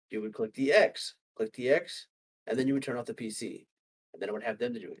 you would click the X, and then you would turn off the PC. And then I would have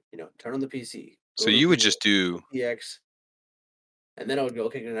them to do it. Turn on the PC, so go to you would Google, just do click the X, and then I would go,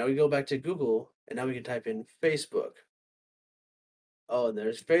 okay, now we go back to Google, and now we can type in Facebook. Oh, and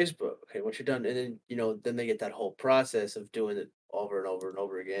there's Facebook. Okay, once you're done, and then then they get that whole process of doing it over and over and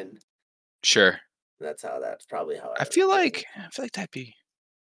over again. sure. That's probably how I I would feel do like I feel like that'd be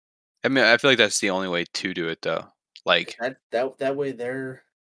I mean, I feel like that's the only way to do it though. it. Like, That way they're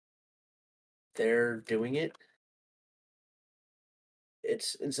doing it.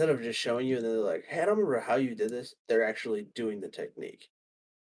 It's instead of just showing you and then they're like, "Hey, I don't remember how you did this." They're actually doing the technique.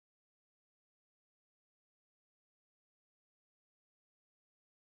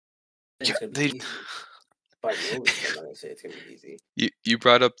 And yeah, it's gonna be they easy. By no means, I'm not gonna say it's gonna be easy. you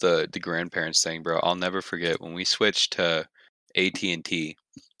brought up the grandparents thing, bro. I'll never forget when we switched to AT&T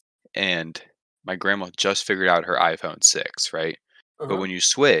and my grandma just figured out her iPhone 6, right? Uh But huh. when you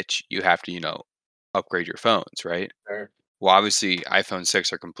switch, you have to, upgrade your phones, right? Sure. Well, obviously, iPhone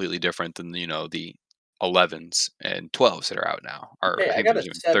 6 are completely different than the 11s and 12s that are out now, or Hey, I I think got there's a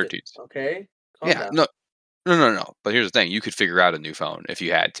even 7, 13s. okay? Calm Yeah, down. no, no, no, no. But here's the thing: you could figure out a new phone if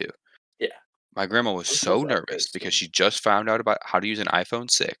you had to. Yeah, My grandma was I'm supposed so to upgrade nervous because soon. she just found out about how to use an iPhone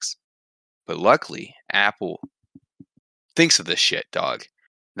 6, but luckily, Apple thinks of this shit, dog.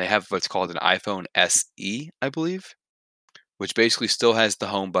 They have what's called an iPhone SE, I believe, which basically still has the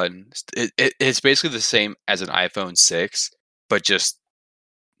home button. It's basically the same as an iPhone 6, but just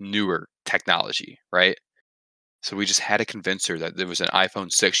newer technology, right? So we just had to convince her that there was an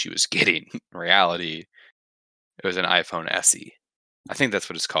iPhone 6 she was getting. In reality, it was an iPhone SE. I think that's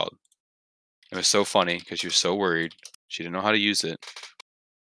what it's called. It was so funny because she was so worried. She didn't know how to use it.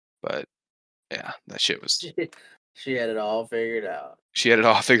 But yeah, that shit was. She she had it all figured out. She had it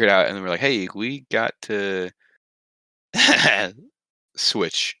all figured out, and then we're like, "Hey, we got to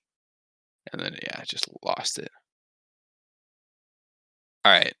switch," and then yeah, I just lost it.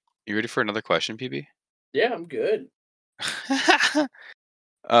 All right, you ready for another question, PB? Yeah, I'm good.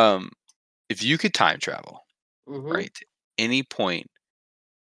 um, if you could time travel, Mhm. right, to any point,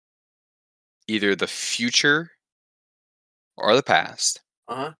 either the future or the past,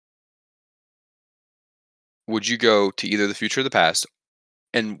 Uh-huh. would you go to either the future or the past?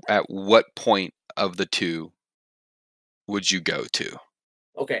 And at what point of the two would you go to?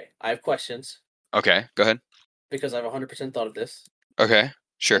 Okay, I have questions Okay, go ahead. because I've 100% thought of this, Okay, and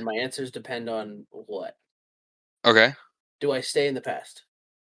sure. my answers depend on what? Okay. Do I stay in the past?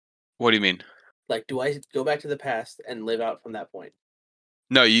 What do you mean? Like, do I go back to the past and live out from that point?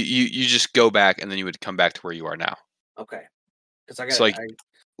 No, you just go back and then you would come back to where you are now. Okay, because I So got I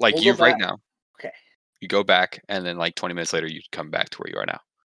like we'll go you right back. now, Okay, you go back and then like 20 minutes later you come back to where you are now.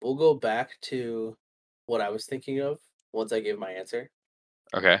 we'll go back to what I was thinking of once I give my answer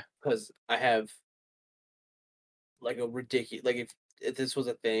Okay. because I have like a ridiculous like if this was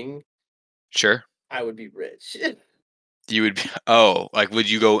a thing, Sure. I would be rich. You would be oh, like would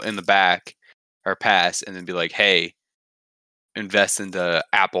you go in the back or past and then be like, "Hey, invest into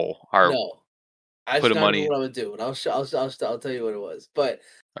Apple or No, that's put a not even money." what I would do, and I'll tell you what it was. But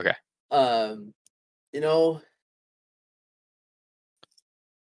Okay. um, you know,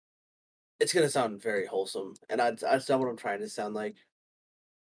 it's gonna sound very wholesome, and that's not what I'm trying to sound like.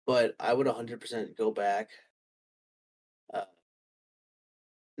 But I would 100% go back. Uh,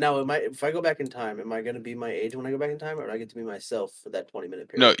 Now, if I go back in time, am I gonna be my age when I go back in time, or do I get to be myself for that 20-minute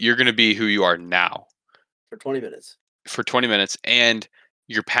No, period? you're going to be who you are now For 20 minutes. for 20 minutes and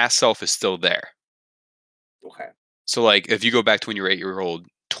your past self is still there. Okay. So, like, if you go back to when you were 8-year-old,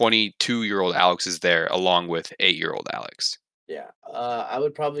 22-year-old Alex is there along with 8-year-old Alex. Yeah. I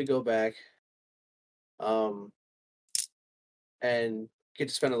would probably go back, um, and get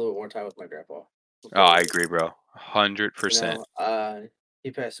to spend a little more time with my grandpa Oh, before he I was. agree, bro. 100%.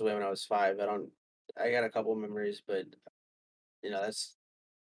 He passed away when I was 5. I got a couple memories, but that's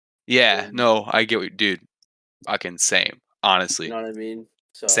Yeah, when, no, I get what dude, fucking same, you honestly. know what I mean?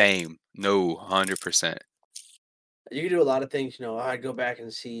 So Same. No, 100%. you can do a lot of things. I'd go back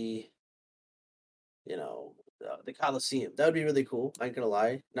and see, the Coliseum. That would be really cool. I ain't gonna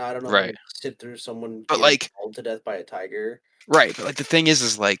lie. Now I don't know if I Right. could sit through someone But, getting like mauled to death by a tiger. right, but, like, the thing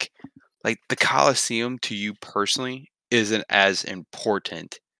is like, the Colosseum to you personally isn't as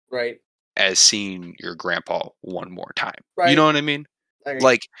important Right. as seeing your grandpa one more time. You know Right. what I mean? Like,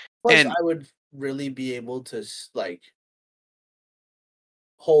 Like plus, and I would really be able to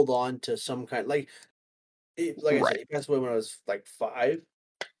hold on to some kind like I said, right. he passed away when I was like 5.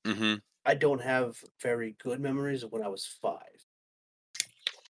 Mhm. I don't have very good memories of when I was 5.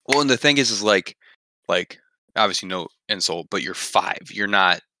 Well, and the thing is like, obviously no insult, but you're 5. You're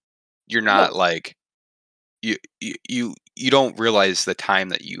not No. like you don't realize the time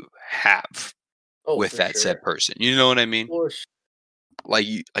that you have Oh, with for that said sure. person. You know what I mean? For su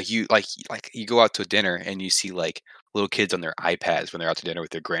You go out to dinner and you see like little kids on their iPads when they're out to dinner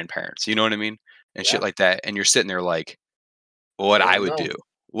with their grandparents. You know what I mean? And shit Yeah, like that. And you're sitting there like, what they I don't would do, know.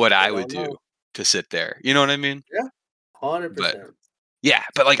 what They I would don't do know. to sit there. You know what I mean? Yeah, But 100%. yeah,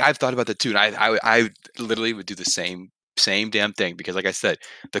 but like I've thought about that too, and I literally would do the same damn thing because like I said,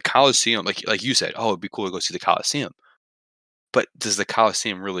 the Coliseum, like you said, oh, it'd be cool to go see the Coliseum. But does the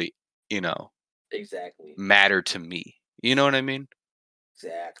Coliseum really, you know, Exactly. matter to me? You know what I mean?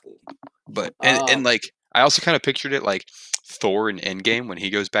 Exactly. But and Um, like I also kind of pictured it like Thor in Endgame when he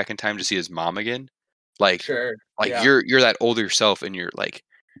goes back in time to see his mom again. Like sure. like Yeah. you're that older self and you're like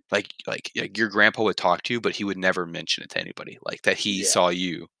your grandpa would talk to you, but he would never mention it to anybody. Like that he Yeah. saw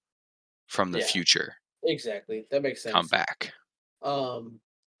you from the Yeah. future Exactly. That makes come sense. back. Um,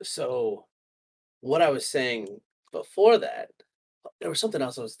 so what I was saying before that, there was something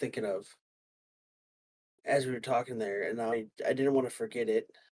else I was thinking of as we were talking there, and I didn't want to forget it,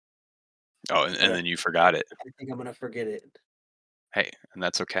 Oh, and, but and then you forgot it. I think I'm gonna forget it. Hey, and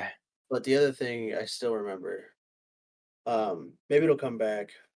that's okay. But the other thing I still remember, maybe it'll come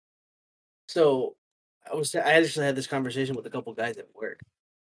back. So I actually had this conversation with a couple guys at work,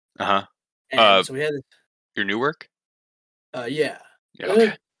 Uh huh. and Uh, so we had this, your new work? yeah. Yeah.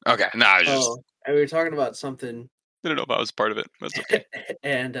 Okay. Okay. No, I was just Oh, and we were talking about something, didn't know if I was part of it. That's okay.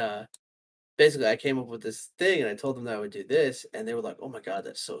 and basically I came up with this thing, and I told them that I would do this, and they were like, "Oh my god,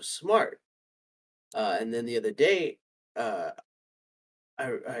 that's so smart." And then the other day, uh,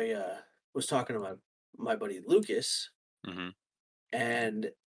 I was talking to my buddy Lucas, Hmm.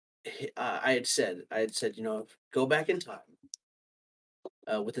 and I had said, go back in time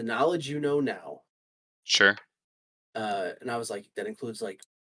with the knowledge you know now, Sure. and I was like, that includes like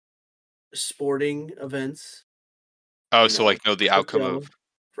sporting events, Oh, so like know the outcome of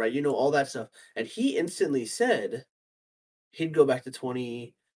crypto, right? All that stuff. And he instantly said he'd go back to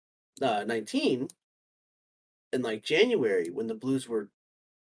 2019 in like January when the Blues were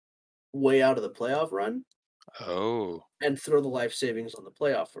way out of the playoff run oh, and throw the life savings on the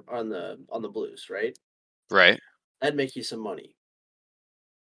on the Blues, right? right. That'd make you some money.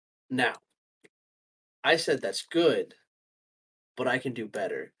 Now, I said that's good, but I can do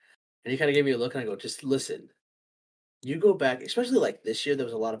better. And he kind of gave me a look, and I go, just listen. You go back, especially like this year, there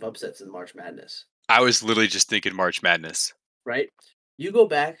was a lot of upsets in March Madness, I was literally just thinking March Madness. right? You go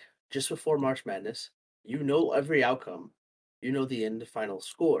back just before March Madness, you know every outcome, you know the end final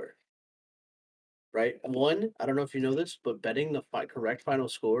score, right? One, I don't know if you know this, but betting the correct final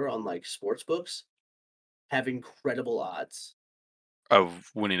score on like sports books have incredible odds. Of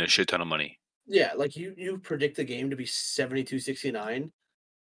winning a shit ton of money. Yeah, like you predict the game to be 72-69,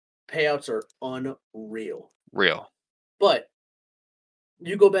 payouts are unreal. Real. But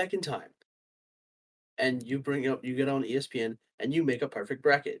you go back in time and you get on ESPN and you make a perfect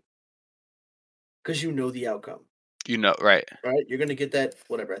bracket because you know the outcome, Right. right? You're gonna get that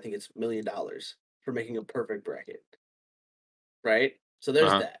whatever, I think it's $1,000,000 for making a perfect bracket, right? So there's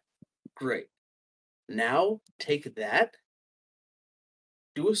Uh-huh. that. Great. Now take that,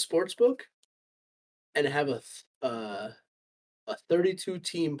 do a sports book, and have a 32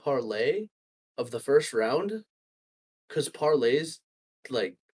 team parlay of the first round. Because parlays,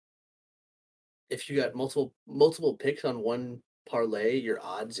 like if you got multiple picks on one parlay, your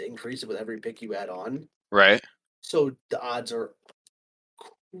odds increase with every pick you add on. Right. So the odds are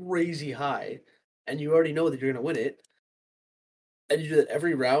crazy high, and you already know that you're gonna win it, and you do that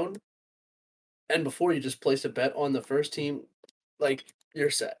every round. And before you just place a bet on the first team, like you're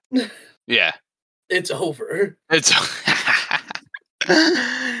set. Yeah. It's over. It's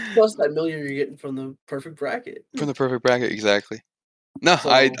Plus that million you're getting from the perfect bracket. from the perfect bracket, exactly. No,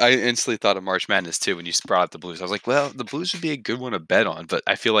 I So I instantly thought of March Madness too when you brought up the Blues. I was like, well, the Blues would be a good one to bet on, but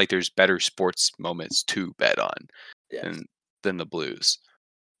I feel like there's better sports moments to bet on yes, than than the Blues.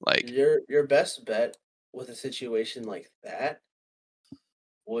 Like, your best bet with a situation like that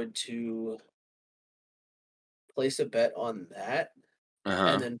would to place a bet on that and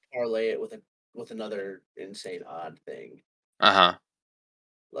uh-huh. then parlay it with another insane odd thing. Uh-huh.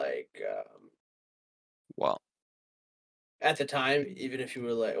 Like Well, at the time, even if you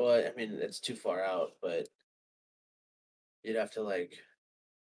were like, well, I mean, it's too far out, but you'd have to like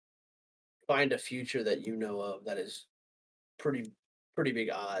find a future that you know of that is pretty pretty big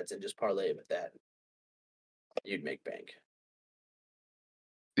odds and just parlay it with that. You'd make bank.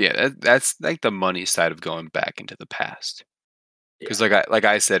 yeah, that's like the money side of going back into the past. Because Yeah. like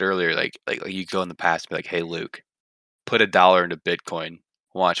I said earlier, like you go in the past and be like, hey Luke, put $1 into Bitcoin,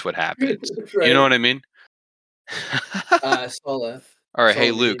 watch what happens. You know Right. what I mean? All right, Saw hey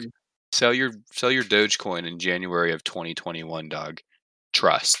a Luke, meme. sell your Dogecoin in January of 2021, dog.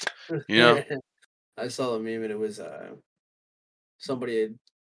 Trust. You know? I saw a meme and it was somebody had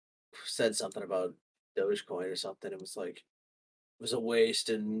said something about Dogecoin or something. It was like it was a waste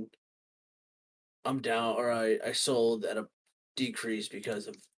and I'm down or I sold at a decrease because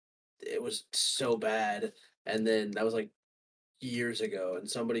of it was so bad. And then that was like years ago and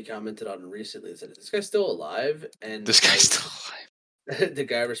somebody commented on it recently and said, "Is this guy still alive?" And This guy's still the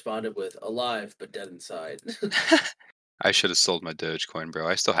guy responded with alive but dead inside. alive. I should have sold my Dogecoin, bro.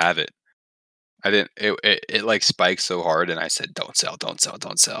 I still have it. I didn't it like spiked so hard and I said, don't sell, don't sell,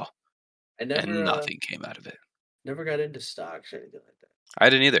 don't sell. I And nothing came out of it. never got into stocks or anything like that. I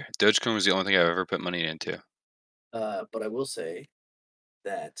didn't either. Dogecoin was the only thing I've ever put money into. But I will say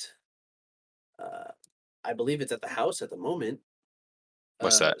that uh, I believe it's at the house at the moment.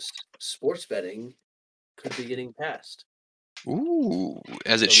 What's that? Sports betting could be getting passed. Ooh,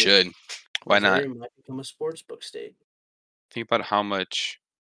 as it So should. Why not? Missouri might become a sports book state. Think about how much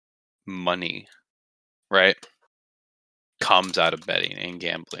money, right, comes out of betting and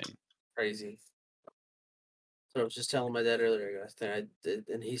gambling. Crazy. So I was just telling my dad earlier, I did,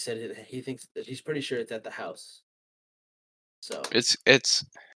 and he said he thinks that he's pretty sure it's at the house. So It's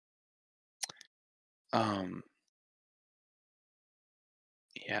um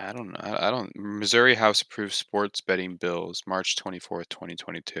yeah, I don't know. I don't. Missouri House approves sports betting bills March 24th,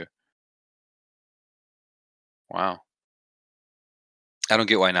 2022. Wow. I don't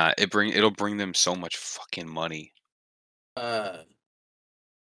get why not. It'll bring them so much fucking money. uh,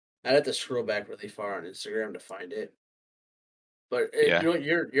 I'd have to scroll back really far on Instagram to find it. But Yeah. you know what?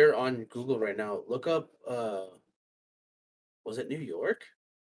 You're on Google right now. Look up. Was it New York?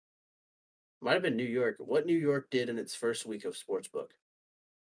 Might have been New York. What New York did in its first week of sportsbook?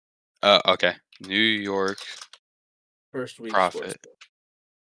 Okay. New York First week profit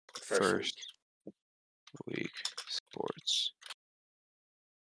sportsbook. First week. first week sports.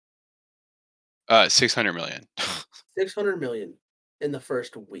 600 million. 600 million in the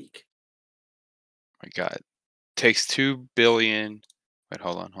first week. My God. Takes 2 billion. Wait,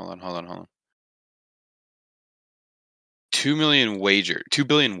 hold on. 2 million wagered. 2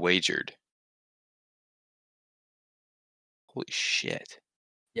 billion wagered. Holy shit.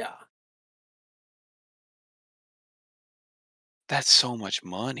 Yeah. That's so much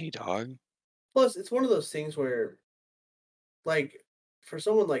money, dog. Plus, it's one of those things where, like, for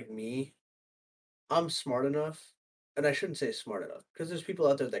someone like me, I'm smart enough, and I shouldn't say smart enough because there's people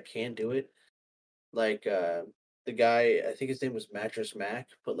out there that can do it. Like the guy, I think his name was Mattress Mac,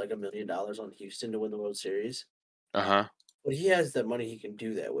 put like $1 million on Houston to win the World Series. Uh-huh. But he has the money he can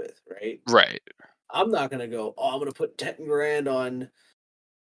do that with, right? Right. I'm not gonna go. Oh, I'm gonna put 10 grand on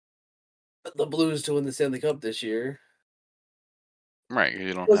the Blues to win the Stanley Cup this year. Right.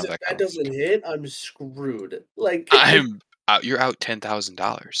 You don't Because have if that that kind of doesn't hit, I'm screwed. Like, I'm out. You're out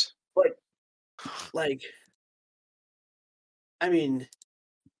 $10,000. but like, I mean,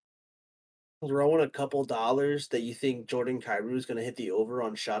 throwing a couple dollars that you think Jordan Kyrou is gonna hit the over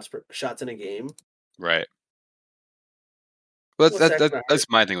on shots in a game. Right. Well, What's that gonna hurt? that's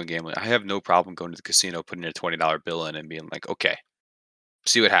my thing with gambling. I have no problem going to the casino, putting a $20 bill in, and being like, okay,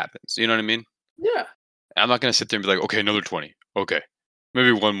 see what happens. You know what I mean? Yeah, I'm not gonna sit there and be like, okay, another 20. Okay,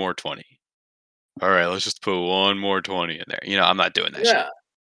 maybe one more 20. All right, let's just put one more 20 in there. I'm not doing that shit. yeah.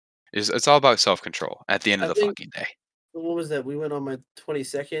 It's all about self control at the end of I the think fucking day. what was that? We went on my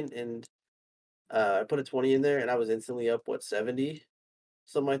 22nd, and I put a 20 in there, and I was instantly up, what, 70?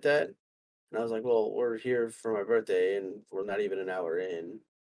 Something like that. And I was like, well, we're here for my birthday, and we're not even an hour in.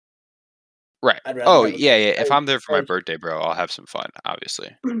 Right. I'd rather Oh have a yeah, yeah. If I I'm there for my like birthday, bro, I'll have some fun. Obviously.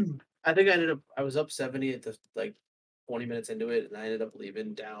 I think I was up 70 at the like 20 minutes into it, and I ended up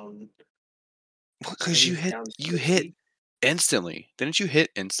leaving down Because maybe down you hit 60. instantly. Didn't you hit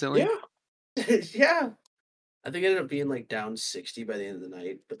instantly? Yeah. Yeah. I think it ended up being like down 60 by the end of the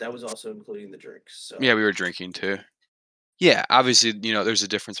night, but that was also including the drinks. Yeah, So we were drinking too. Yeah, obviously, there's a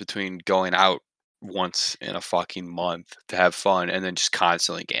difference between going out once in a fucking month to have fun and then just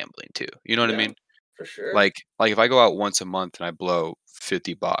constantly gambling too. You know what I yeah, mean? for sure. Like if I go out once a month and I blow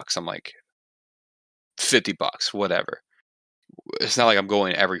 $50, I'm like $50, whatever. It's not like I'm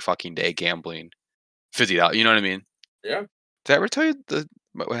going every fucking day gambling $50. You know what I mean? Yeah. Did I ever tell you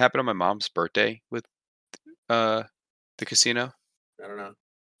what happened on my mom's birthday with uh the casino? I don't know.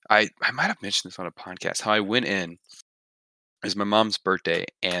 I might have mentioned this on a podcast. How I went in, it was my mom's birthday,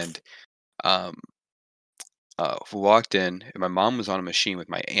 and um we walked in, and my mom was on a machine with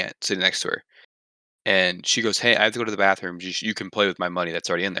my aunt sitting next to her, and she goes, "Hey, I have to go to the bathroom. You can play with my money that's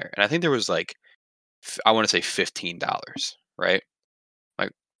already in there." And I think there was like, I want to say $15, right?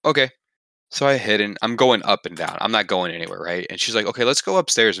 Like, okay. So I hit, and I'm going up and down. I'm not going anywhere, right? And she's like, "Okay, let's go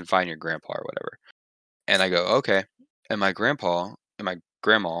upstairs and find your grandpa or whatever." And I go, "Okay." And my grandpa and my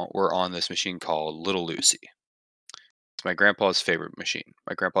grandma were on this machine called Little Lucy. It's my grandpa's favorite machine.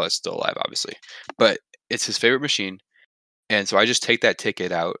 My grandpa is still alive, obviously, but it's his favorite machine. And so I just take that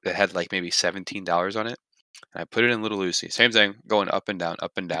ticket out that had like maybe $17 on it, and I put it in Little Lucy. Same thing, going up and down,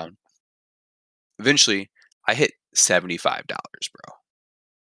 up and down. Eventually, I hit $75, bro.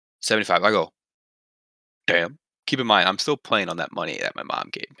 75. I go, damn. Keep in mind, I'm still playing on that money that my mom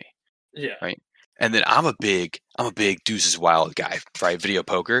gave me, Yeah. right? And then I'm a big Deuces Wild guy, right? Video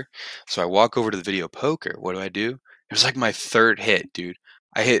poker. So I walk over to the video poker. What do? It was like my third hit, dude.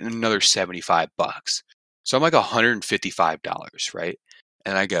 I hit another $75. So I'm like $155, right?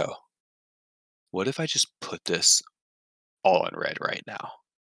 And I go, what if I just put this all in red right now?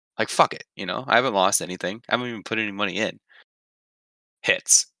 Like, fuck it, I haven't lost anything. I haven't even put any money in.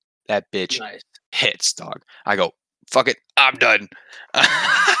 Hits. That bitch Nice. hits, dog. I go, fuck it, I'm done.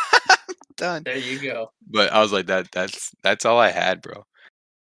 Done. There you go. But I was like, that's all I had, bro.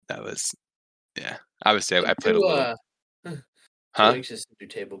 That was yeah. I would say I I'm played a little. too Huh? anxious to do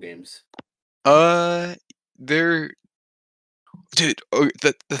table games. Uh, they're dude.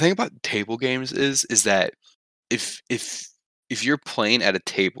 The thing about table games is that if if if you're playing at a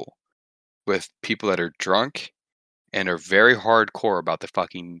table with people that are drunk and are very hardcore about the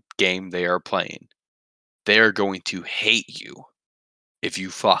fucking game they are playing, they are going to hate you if you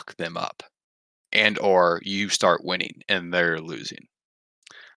fuck them up and or you start winning and they're losing.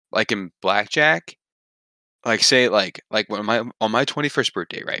 Like in blackjack, like say like when my on my 21st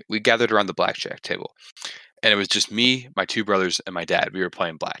birthday, right? We gathered around the blackjack table and it was just me, my two brothers, and my dad. We were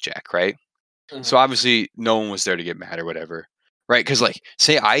playing blackjack, right? So Uh-huh. obviously no one was there to get mad or whatever, right? Because like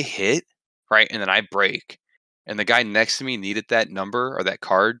say I hit, right, and then I break, and the guy next to me needed that number or that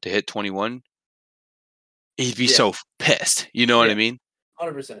card to hit 21, he'd be Yeah. so pissed. You know what Yeah. I mean?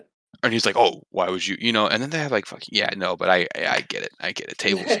 100%. And he's like, "Oh, why would you?" And then they have like, "Fucking yeah, no," but I get it. I get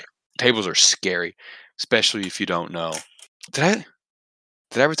it. Tables are scary, especially if you don't know. Did I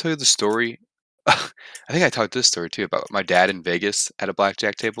did I ever tell you the story? I think I talked this story too about my dad in Vegas at a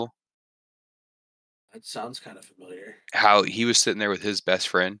blackjack table. That sounds kind of familiar. How he was sitting there with his best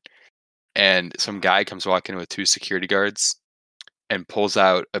friend, and some guy comes walking in with two security guards and pulls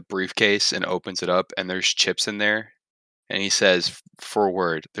out a briefcase and opens it up, and there's chips in there. And he says, for a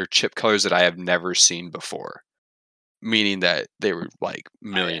word, they're chip colors that I have never seen before, meaning that they were like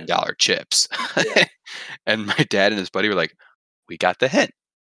million High-end. dollar chips. Yeah. And my dad and his buddy were like, "We got the hint,"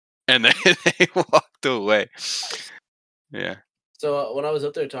 and they walked away. Nice. Yeah. So, when I was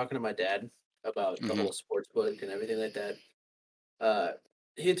up there talking to my dad about the Hmm. whole sports book and everything like that, uh,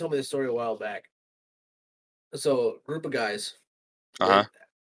 he had told me the story a while back. So, a group of guys Uh huh.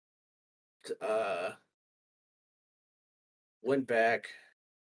 went uh went back.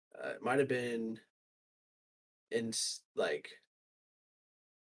 It might have been like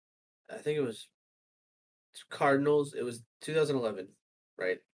I think it was Cardinals. It was 2011,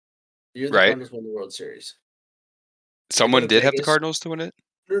 right? The year the Right. Cardinals won the World Series. They go Someone to did have the Vegas. Cardinals to win it.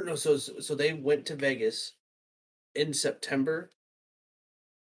 No, no, no. So they went to Vegas in September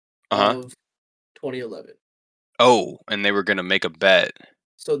Uh huh. of 2011. Oh, and they were gonna make a bet.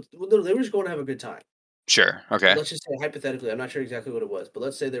 So well, no, they were just going to have a good time. Sure. Okay. Let's just say hypothetically, I'm not sure exactly what it was, but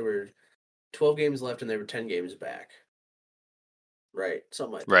let's say there were 12 games left and they were 10 games back, right?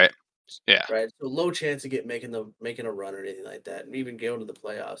 Something like Right. that, Yeah. right? So low chance of making a run or anything like that, and even going to the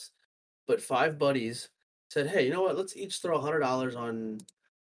playoffs. But five buddies said, "Hey, you know what? Let's each throw $100 on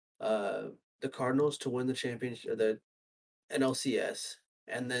uh, the Cardinals to win the championship, the NLCS,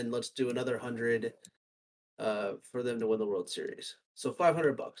 and then let's do another 100 for them to win the World Series. So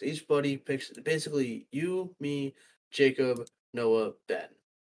 $500. Each buddy picks basically you, me, Jacob, Noah, Ben.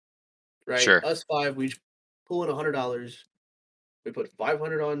 Right? Sure. Us five, we each pull in $100. We put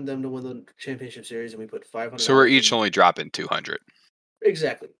 500 on them to win the championship series, and we put five hundred So we're dollars each in. only dropping 200.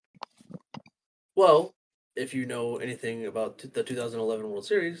 Exactly. Well, if you know anything about the 2011 World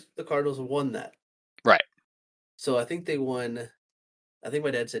Series, the Cardinals have won that. Right. So I think they won. I think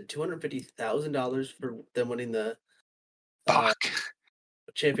my dad said $250,000 for them winning the uh, Fuck.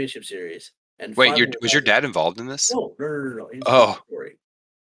 championship series, and Wait, five hundred was your thousand. dad involved in this? No. He just told me Oh. the story.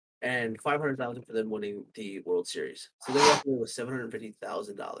 And 500,000 for them winning the World Series. So they walked away with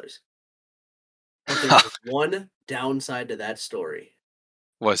 $750,000. But there was one downside to that story.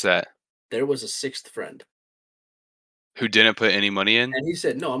 What's that? There was a sixth friend. Who didn't put any money in? And he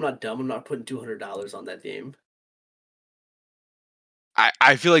said, "No, I'm not dumb. I'm not putting $200 on that game."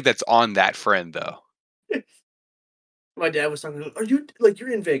 I feel like that's on that friend though. My dad was talking, "Are you like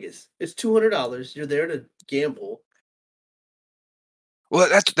you're in Vegas? It's $200. You're there to gamble." Well,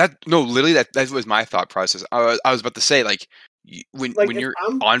 that no, literally that was my thought process. I was about to say like Like when if you're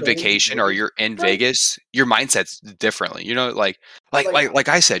I'm on playing in vacation or Vegas, you're in right? Vegas, your mindset's differently. Like like Like like like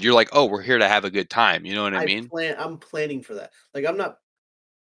I said, you're like, "Oh, we're here to have a good time." You know what I mean? I'm planning for that. Like I'm not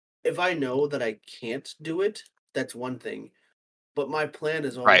if I know that I can't do it, that's one thing. But my plan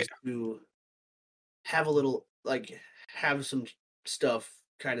is Right. always to have a little like have some stuff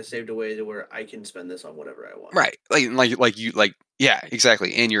kind of saved away to where I can spend this on whatever I want. Right. Like you like yeah,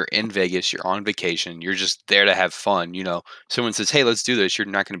 exactly. And you're in Vegas, you're on vacation, you're just there to have fun. Someone says, "Hey, let's do this." You're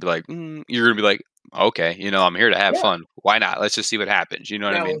not going to be like, you're going to be like, "Okay, I'm here to have Yeah. fun. Why not? Let's just see what happens." You know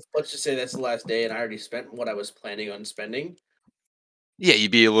what I Now, mean? if, let's just say that's the last day and I already spent what I was planning on spending. Yeah,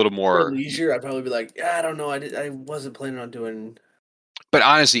 you'd be a little For more leisure, I'd probably be like, yeah, I don't know. I wasn't planning on doing. But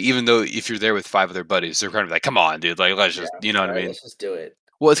honestly, even though if you're there with 5 other buddies, they're gonna be like, "Come on, dude, like, let's Yeah. just" you know what I Right. mean? Let's just do it.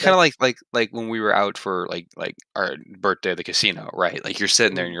 Well, it's kinda That's like when we were out for, like, our birthday at the casino, right? Like, you're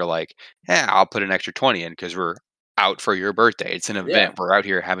sitting there and mhm. you're like, "Yeah, I'll put an extra 20 in because 'cause we're out for your birthday. It's an Yeah. event. We're out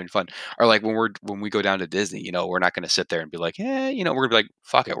here having fun." Or, like, when we go down to Disney, we're not gonna sit there and be like, "Yeah," we're gonna be like,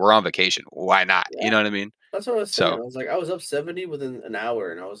 "Fuck it, we're on vacation. Why not?" You Yeah. know what I mean? That's what I was saying. So I was like, I was up 70 within an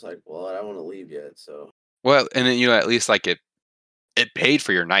hour, and I was like, well, I don't want to leave yet. So, well, and then, at least, like, it paid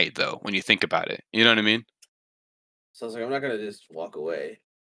for your night, though, when you think about it. You know what I mean? so I was like, I'm not gonna just walk away.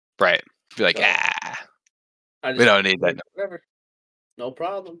 Right. Be like, So "Ah, I we just don't need was that." like, whatever, no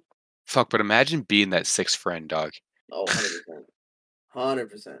problem. Fuck, but imagine being that 6th friend, dog. Oh, 100%.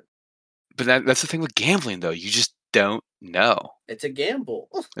 100%. But that's the thing with gambling, though, you just don't know. It's a gamble.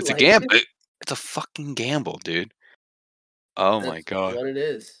 It's a Like, gamble. It's a fucking gamble, dude. Oh my that's god. what it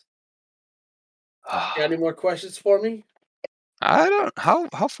is. Got any more questions for me? I don't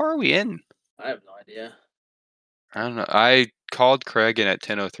how far are we in? I have no idea. I don't know. I called Craig in at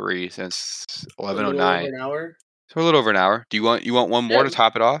 10:03 since A little over 11:09. an hour. So a little over an hour. Do you want one more Yeah. to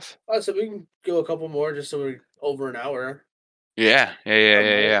top it off? So we can go a couple more just so we're over an hour. Yeah. Yeah, I yeah, don't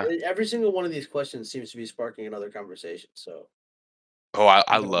yeah, mind. yeah. Every single one of these questions seems to be sparking another conversation. So Oh, I I'm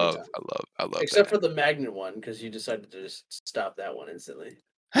I having a good love time. I love I love Except that. for the magnet one, because you decided to just stop that one instantly.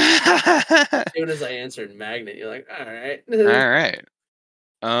 As soon as I answered magnet, you're like, all right. Alright.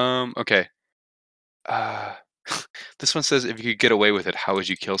 Okay. Uh, this one says, "If you could get away with it, how would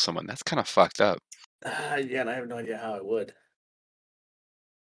you kill someone?" That's kinda fucked up. Yeah, and I have no idea how I would.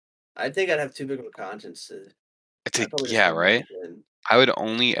 I think I'd have too big of a conscience to. It's a I'd probably just yeah, let right? myself in. I would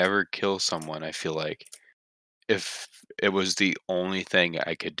only ever kill someone, I feel like, if it was the only thing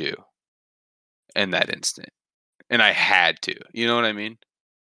I could do in that instant, and I had to, you know what I mean?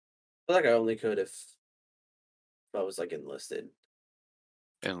 I feel like I only could if I was like enlisted.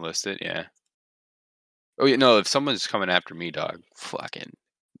 Enlisted, yeah. Oh, yeah, no, if someone's coming after me, dog, fucking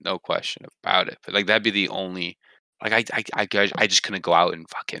no question about it, but, like, that'd be the only like, I just couldn't go out and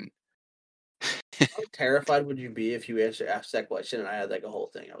fucking How terrified would you be if you asked that question and I had like a whole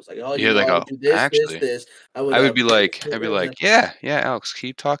thing? I was like, oh, you're like, I would "Oh, do this, this, actually" this. I would I would be this, like this, I'd be this. like, "Yeah, yeah, Alex,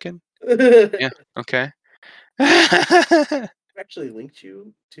 keep talking. I've Yeah, okay." actually linked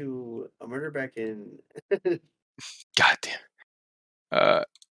you to a murder back in. God damn. Uh,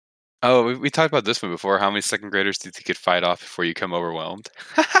 oh, we talked about this one before. How many second graders do you think could fight off before you come overwhelmed?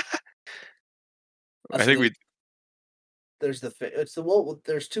 I So think we it's the well.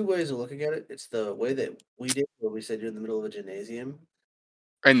 There's two ways of looking at it. It's the way that we did, where we said you're in the middle of a gymnasium.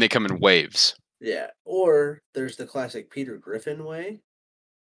 and they come in waves. Yeah. Or there's the classic Peter Griffin way,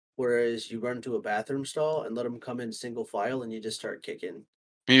 whereas you run to a bathroom stall and let them come in single file, and you just start kicking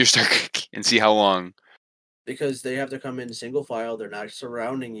And you start and see how long. because they have to come in single file. They're not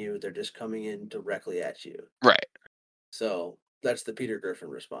surrounding you. They're just coming in directly at you. Right. So that's the Peter Griffin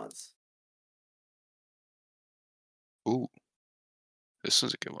response. Ooh, this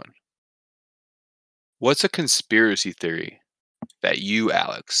was a good one. What's a conspiracy theory that you,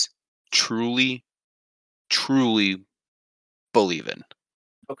 Alex, truly, truly believe in?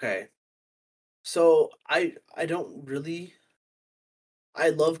 Okay. So I don't really I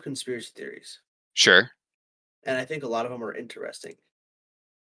love conspiracy theories, Sure. and I think a lot of them are interesting.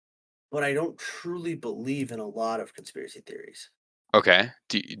 But I don't truly believe in a lot of conspiracy theories, Okay.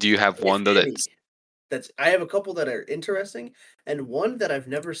 Do you have if one though any. that's That's I have a couple that are interesting, and one that I've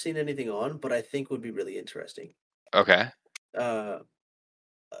never seen anything on, but I think would be really interesting. okay? Uh,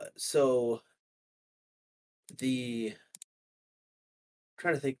 so the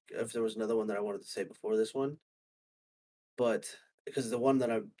trying to think if there was another one that I wanted to say before this one, but because the one that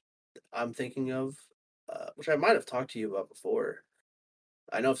I'm thinking of, which I might have talked to you about before.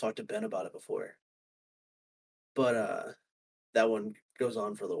 I know I've talked to Ben about it before, but that one goes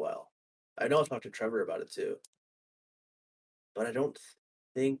on for a little while. I know I've talked to Trevor about it too, but I don't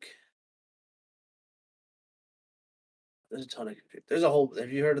think there's a ton of there's a whole.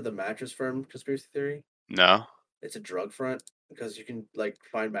 Have you heard of the mattress firm conspiracy theory? No. It's a drug front because you can like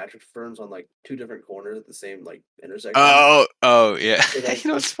find mattress firms on like two different corners at the same like intersection. Oh, oh yeah. So like You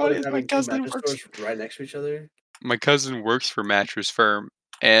know what's instead funny of is having two mattress stores right next to each other, my cousin works for Mattress Firm,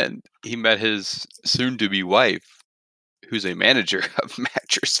 and he met his soon-to-be wife, who's a manager of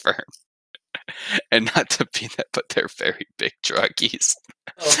Mattress Firm. And not to be that, but they're very big druggies.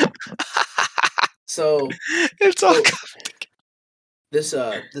 oh, so It's all so good.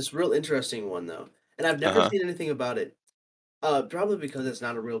 this real interesting one though, and I've never Uh-huh, seen anything about it. Probably because it's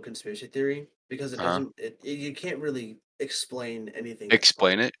not a real conspiracy theory because it uh-huh. doesn't you can't really explain anything that's on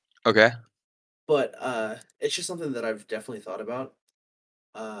Explain it. it. Okay. But it's just something that I've definitely thought about.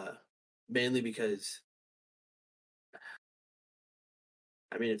 Uh, Mainly because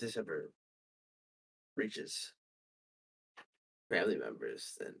I mean, if this ever reaches family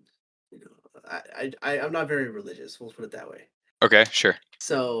members, then you know, I'm not very religious. We'll put it that way. Okay, sure.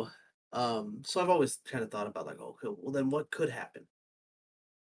 So, so I've always kind of thought about like, okay, well then what could happen,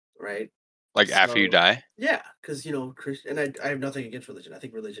 right? Like after you So, die? yeah, because you know, Christian, and I have nothing against religion. I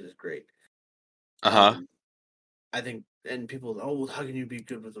think religion is great. Uh-huh. Um, I think, and people, oh, well, how can you be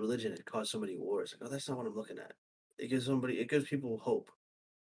good with religion and cause so many wars? Like, oh, that's not what I'm looking at. It gives people hope.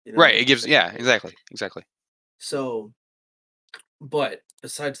 You know, Right, it it gives gives them yeah, hope. exactly, exactly. So, but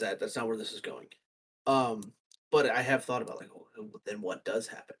besides that, that's not where this is going. Um, but I have thought about like, oh, then what does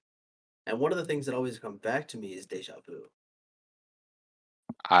happen? And one of the things that always comes back to me is deja vu.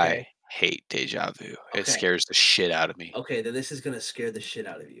 I Okay, hate deja vu. It okay, scares the shit out of me. okay. Then this is gonna scare the shit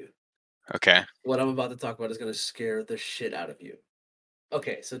out of you. Okay. What I'm about to talk about is gonna scare the shit out of you.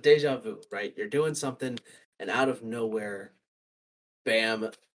 Okay, so deja vu, right? You're doing something, and out of nowhere, bam,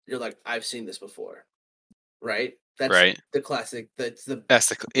 you're like, I've seen this before, right? That's Right. the classic. That's the That's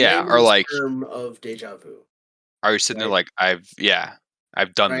the yeah, or layman's like, term of deja vu, are you sitting there right? like,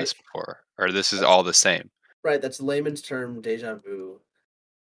 I've done Right? this before, or this is That's all the same. right. That's layman's term, deja vu,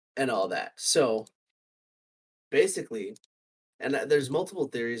 and all that. So basically, and there's multiple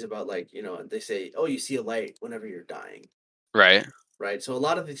theories about like they say, oh, you see a light whenever you're dying, Right? right? So a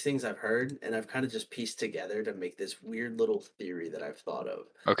lot of these things I've heard, and I've kind of just pieced together to make this weird little theory that I've thought of.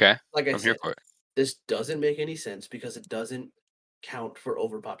 Okay. Like I I'm here said, for it. this doesn't make any sense because it doesn't count for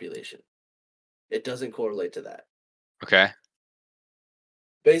overpopulation. It doesn't correlate to that. Okay.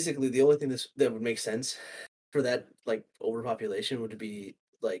 Basically, the only thing that would make sense for that like overpopulation would be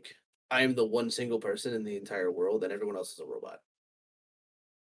like I am the one single person in the entire world and everyone else is a robot.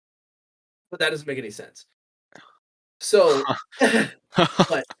 But that doesn't make any sense. So,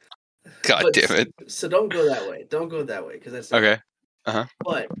 but God but damn so, it. so don't go that way. Don't go that way because that's not Okay. Uh-huh.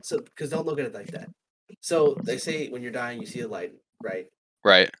 but so because don't look at it like that. So they say when you're dying you see a light, right?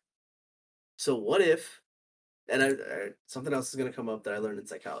 Right. So what if and something else is going to come up that I learned in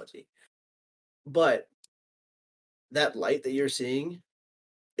psychology. But that light that you're seeing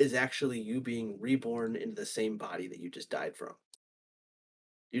is actually you being reborn into the same body that you just died from.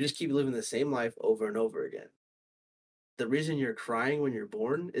 You just keep living the same life over and over again. The reason you're crying when you're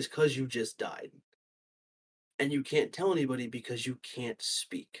born is because you just died. And you can't tell anybody because you can't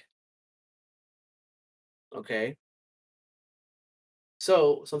speak. Okay?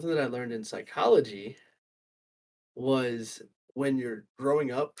 So, something that I learned in psychology was when you're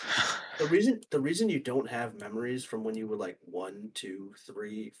growing up, the reason you don't have memories from when you were like 1, 2,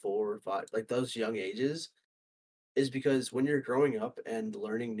 3, 4, 5, like those young ages, is because when you're growing up and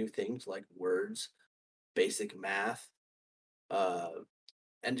learning new things like words, basic math, uh,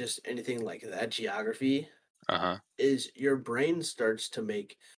 and just anything like that, geography, Uh-huh. is your brain starts to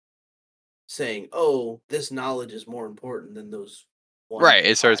make saying, "Oh, this knowledge is more important than those one Right. to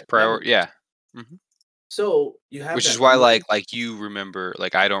It starts five prior memories." yeah. Mhm. So you have Which is that why memory. like you remember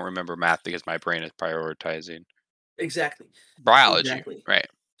like I don't remember math because my brain is prioritizing Exactly, biology. exactly. Right.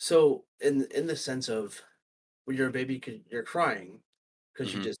 So in the sense of when you're a baby, you're crying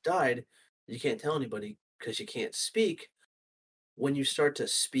because you Mhm. just died. You can't tell anybody because you can't speak. When you start to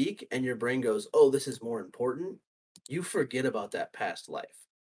speak and your brain goes, "Oh, this is more important," you forget about that past life,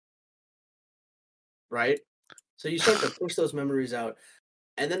 right? So you start to push those memories out,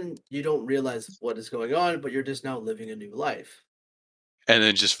 and then you don't realize what is going on, but you're just now living a new life. And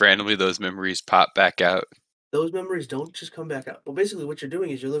then just randomly those memories pop back out. Those memories don't just come back up. Well, basically, what you're doing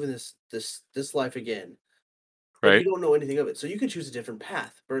is you're living this life again, but you Right? don't know anything of it. So you could choose a different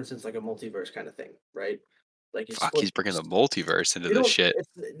path. For instance, like a multiverse kind of thing, right? Like you Fuck, split. he's bringing the multiverse into You this don't. shit. It's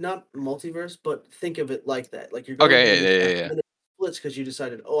not multiverse, but think of it like that. Like you're going Okay, down yeah, this yeah, path, yeah, yeah. and then it splits because you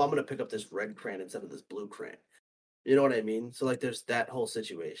decided, oh, I'm gonna pick up this red crayon instead of this blue crayon. You know what I mean? So like, there's that whole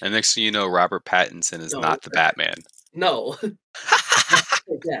situation. And next thing you know, Robert Pattinson is No, not the Batman. no, not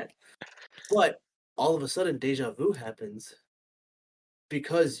like that. But all of a sudden, deja vu happens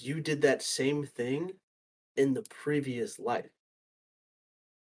because you did that same thing in the previous life.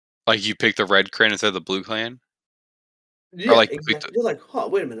 Like you picked the red crayon instead of the blue crayon? Or Yeah, like you picked exactly. You're like, huh?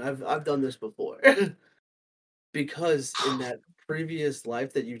 Wait a minute, I've done this before. Because in that previous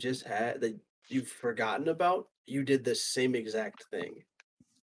life that you just had that you've forgotten about, you did the same exact thing.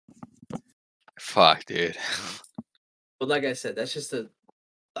 fuck, dude. But like I said, that's just a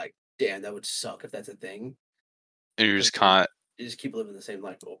like, damn, that would suck if that's a thing. And you're Because just can't you just keep living the same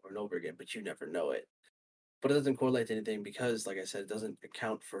life over and over again, but you never know it. But it doesn't correlate to anything because, like I said, it doesn't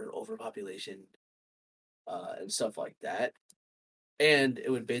account for overpopulation and stuff like that. And it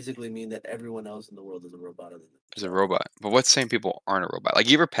would basically mean that everyone else in the world is a robot other than Is a themselves. robot. But what's saying people aren't a robot? Like,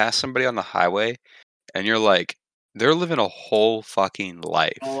 you ever pass somebody on the highway and you're like, they're living a whole fucking Oh,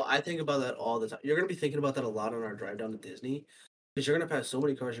 life. I think about that all the time. You're gonna be thinking about that a lot on our drive down to Disney, because you're gonna pass so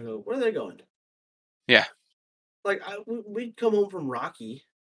many cars and go, "Where are they going?" Yeah. Like we'd come home from Rocky,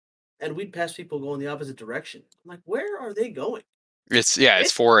 and we'd pass people going the opposite direction. I'm like, "Where are they going?"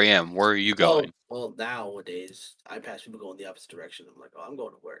 It's 4 a.m. Where are you going? Well, nowadays I pass people going the opposite direction. I'm like, "Oh, I'm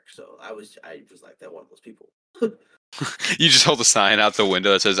going to work." So I was like that one of those people. You just hold a sign out the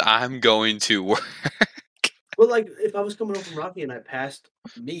window that says, I'm going to work. But like, if I was coming home from Rocky and I passed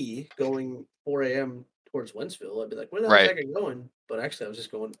me going 4 a.m. towards Wentzville, I'd be like, "Where the hell is Right. that guy going?" But actually, I'm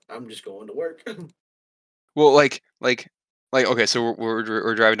just going to work. Well, okay, so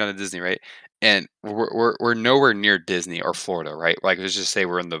we're driving down to Disney, right? And we're nowhere near Disney or Florida, right? Like, let's just say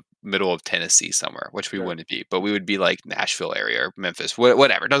we're in the middle of Tennessee somewhere, which we Sure. wouldn't be, but we would be like Nashville area or Memphis,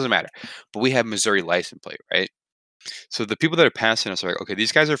 whatever, it doesn't matter. But we have Missouri license plate, right? So the people that are passing us are like, okay,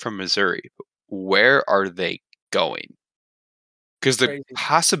 these guys are from Missouri. But where are they going? It's Because the crazy.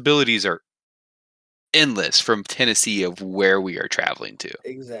 possibilities are endless from Tennessee of where we are traveling to.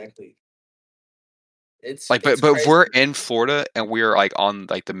 Exactly. It's Like, it's but if we're crazy. in Florida and we're like on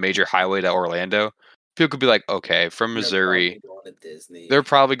like the major highway to Orlando, people could be like, okay, from They're Missouri, probably going to they're Disney.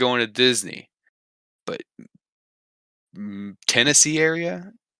 probably going to Disney. But Tennessee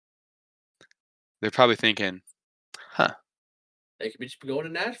area, they're probably thinking, huh, They could be just going to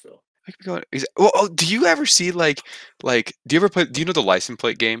Nashville. I could be going. Well, oh, do you ever see do you ever play? Do you know the license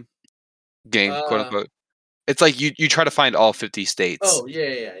plate game, quote Uh unquote? It's like you try to find all 50 states, oh yeah yeah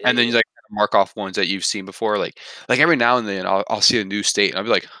yeah yeah and then you yeah. like mark off ones that you've seen before. Like every now and then, I'll see a new state, and I'll be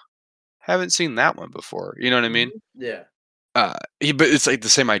like, haven't seen that one before. You know what I mean? Yeah. But it's like the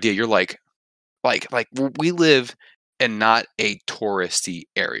same idea. You're we live in not a touristy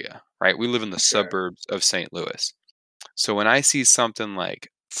area, right? We live in the Sure. suburbs of St. Louis. So when I see something like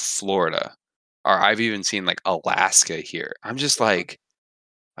Florida, or I've even seen like Alaska here, I'm just Uh-huh.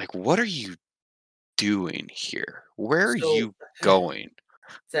 like, what are you doing here? Where are So you going?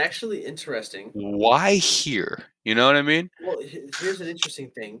 it's actually interesting. Why here? You know what I mean? Well, here's an interesting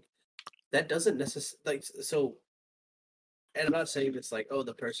thing. That doesn't necessarily so. And I'm not saying it's like, oh,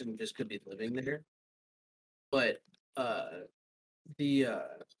 the person just could be living there, but uh the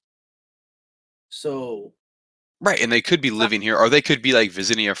so Right. And they could be not living here, or they could be like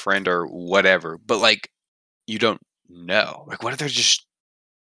visiting a friend or whatever, but like you don't know. Like, what if they're just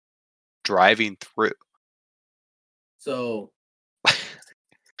driving through? so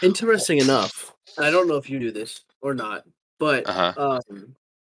interesting enough. And I don't know if you do this or not, but Uh-huh.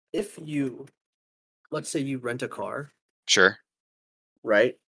 if you let's say you rent a car, Sure.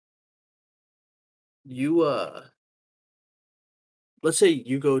 right? You let's say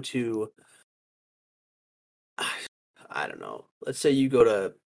you go to I don't know. Let's say you go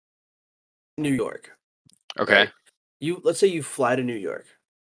to New York, Okay. right? You let's say you fly to New York,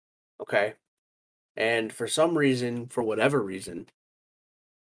 okay? And for some reason, for whatever reason,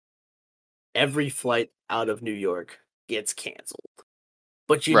 every flight out of New York gets canceled.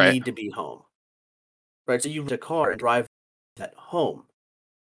 But you Right. need to be home. Right? So you rent a car and drive that home.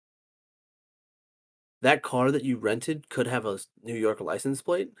 That car that you rented could have a New York license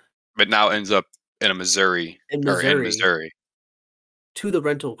plate But now ends up in a Missouri in or in Missouri Missouri. to the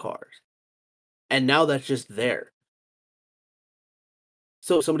rental cars. And now that's just there.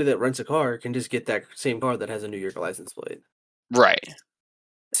 So somebody that rents a car can just get that same car that has a New York license plate. Right.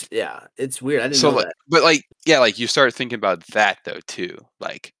 Yeah, it's weird. I didn't So know like that. but like yeah, like you start thinking about that though too.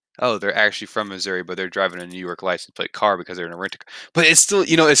 Like, oh, they're actually from Missouri, but they're driving a New York license plate car because they're in a rent car. But it's still,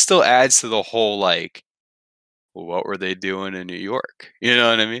 it still adds to the whole like, well, what were they doing in New York? You know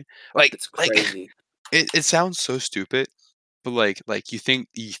what I mean? It's Like crazy. it sounds so stupid, but like you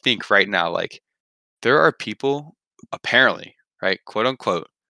think right now, like there are people apparently, right, quote unquote,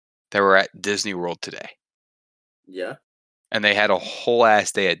 that were at Disney World today. Yeah. And they had a whole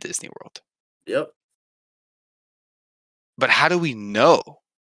ass day at Disney World. Yep. But how do we know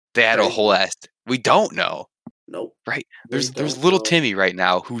they had a whole Crazy. ass we don't know, Nope. right? We There's don't little know. Timmy right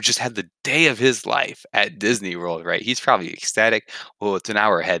now who just had the day of his life at Disney World, right? He's probably ecstatic. Well, it's an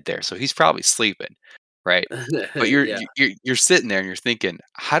hour ahead there, so he's probably sleeping, right? But you're Yeah. you're sitting there and you're thinking,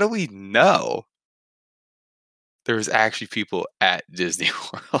 how do we know there was actually people at Disney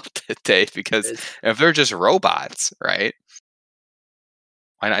World today? Because It's if they're just robots, right?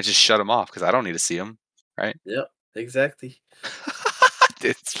 Why not just shut them off? Because I don't need to see them, right? yep. Exactly.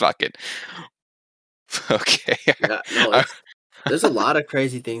 It's fucking okay. Yeah. No, I it's there's a lot of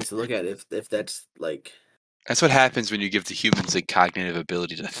crazy things to look at if that's like That's what happens when you give the humans the cognitive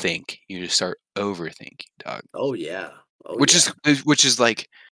ability to think. You just start overthinking, dog. Oh yeah. Oh Which yeah. is like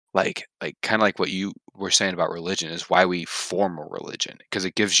kind of like what you were saying about religion is why we form a religion because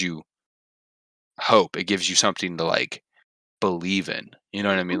it gives you hope. It gives you something to like believe in. You know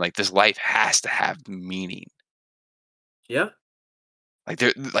what I mean? Mhm. Like this life has to have meaning. Yeah. Like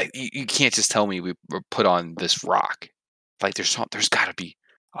you can't just tell me we were put on this rock. Like there's got to be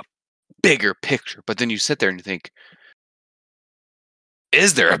a bigger picture. But then you sit there and you think,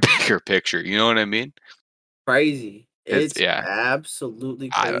 is there a bigger picture? You know what I mean? Crazy. It's It's yeah. absolutely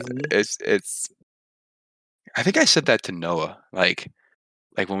I don't. crazy. It's. I think I said that to Noah. Like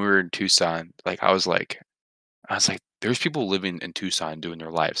when we were in Tucson. I was like, there's people living in Tucson doing their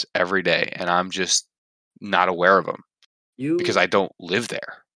lives every day, and I'm just not aware of them because You I don't live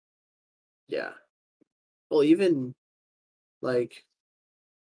there. yeah. Well, even like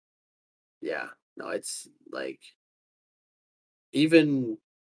yeah. No, it's like even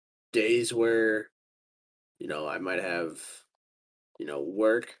days where, I might have,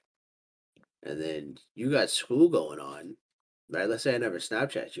 work and then you got school going on. Right? Let's say I never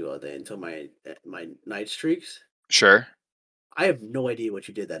Snapchat you all day until my night streaks. Sure. I have no idea what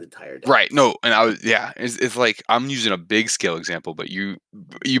you did that entire day. Right. No, and I was yeah. It's like I'm using a big scale example, but you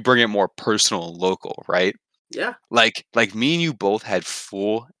bring it more personal and local, right? Yeah. Like me and you both had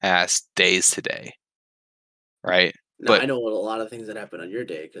full ass days today, right? Now But I know a lot of things that happened on your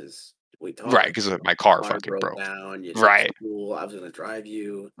day because we right, talked. because my car Car fucking broke broke. down. You said Right. school. I was gonna drive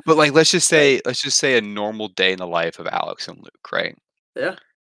you. But like Right. let's just say a normal day in the life of Alex and Luke, right? Yeah.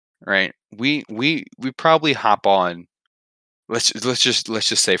 Right. We probably hop on. Let's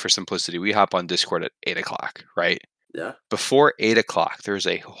just say for simplicity, we hop on Discord at 8 o'clock, right? Yeah. Before 8 o'clock, there's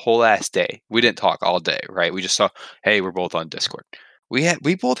a whole ass day. We didn't talk all day, right? We just saw, hey, we're both on Discord.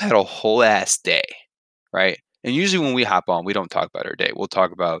 We both had a whole ass day, right? And usually when we hop on, we don't talk about our day. We'll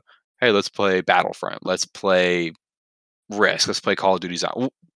talk about, hey, let's play Battlefront, let's play Risk, let's play Call of Duty Zone,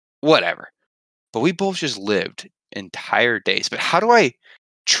 whatever. But we both just lived entire days. But how do I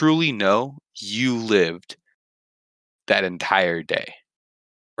truly know you lived that entire day?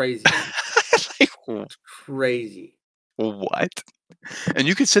 Crazy. Like, Crazy. what? And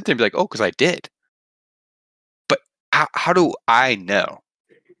you could sit there and be like, oh, because I did. But how do I know?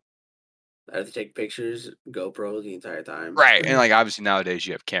 I have to take pictures, GoPro the entire time. Right. And like obviously nowadays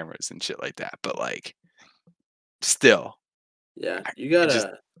you have cameras and shit like that. But like still, Yeah. I, You I just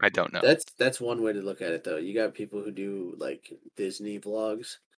gotta. I don't know. That's one way to look at it though. You got people who do like Disney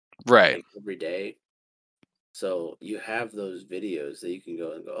vlogs Right. like every day. So you have those videos that you can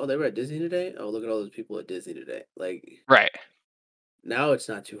go and go, oh, they were at Disney today. Oh, look at all those people at Disney today. Like Right. now, it's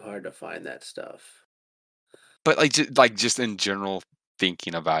not too hard to find that stuff. But like just in general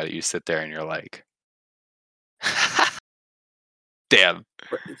thinking about it, you sit there and you're like, damn.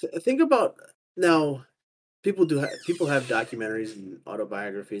 Think about now. People have documentaries and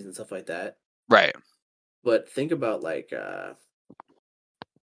autobiographies and stuff like that. Right. But think about like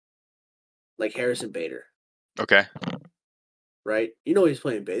Harrison Bader, Okay. right? You know he's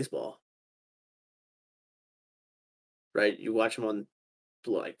playing baseball, right? You watch him on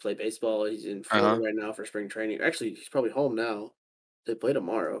like play baseball. He's in Florida Uh-huh. right now for spring training. Actually, he's probably home now. They play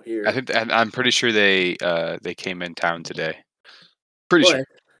tomorrow I here, think I'm pretty sure they came in town today. Pretty sure. but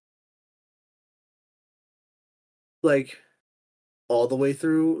like all the way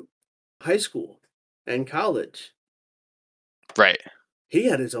through high school and college, Right. he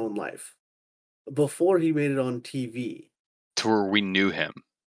had his own life before he made it on TV. To where we knew him.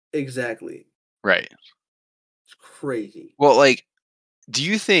 Exactly. Right. It's crazy. Well, like, do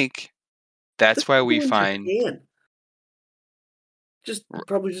you think There's that's why we people in find Japan just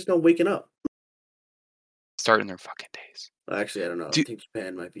probably just not waking up. starting their fucking days? Actually, I don't know. I Do think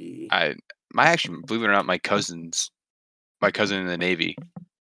Japan might be. I my actually believe it or not, my cousin in the Navy,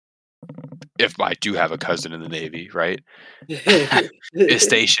 if I do have a cousin in the Navy, right, is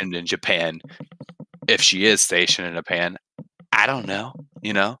stationed in Japan. If she is stationed in Japan, I don't know,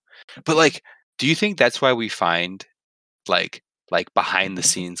 you know? But like, do you think that's why we find like behind the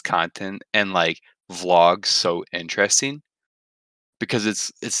scenes content and like vlogs so interesting? Because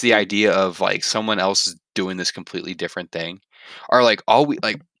it's the idea of like someone else is doing this completely different thing. Or like all we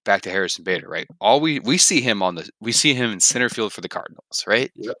like back to Harrison Bader, right? All we see him we see him in center field for the Cardinals,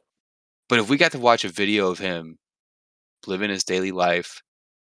 right? Yep. But if we got to watch a video of him living his daily life,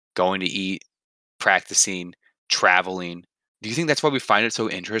 going to eat, practicing, traveling, do you think that's why we find it so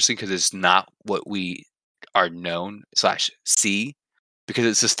interesting? Because it's not what we are known slash see, because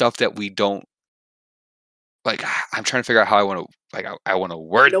it's the stuff that we don't like. I'm trying to figure out how I want to like I want to I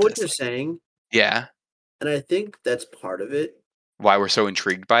word know what this. you're Like, saying, yeah, And I think that's part of it. Why we're so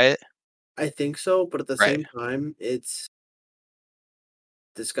intrigued by it? I think so, but at the Right. same time, it's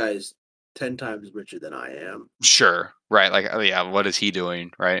this guy's 10 times richer than I am. Sure. Right. Like, oh yeah, what is he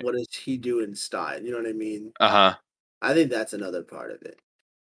doing? Right. What does he do in style? You know what I mean? Uh-huh. I think that's another part of it.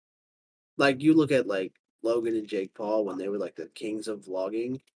 Like you look at like Logan and Jake Paul when they were like the kings of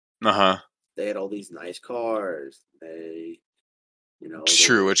vlogging. Uh-huh. They had all these nice cars. They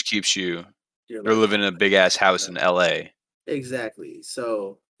True, were which keeps you you're they're like, living oh in a my big ass house god, in LA. exactly.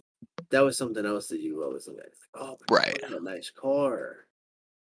 So that was something else that you always look at. It's like, oh my god, Right. look at that nice car.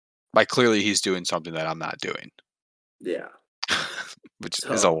 Like clearly he's doing something that I'm not doing. Yeah. Which is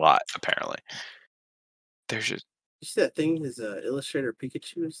a So lot, apparently. There's just you see that thing? His illustrator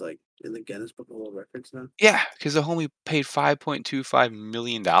Pikachu is like in the Guinness Book of World Records now. yeah, because the homie paid $5.25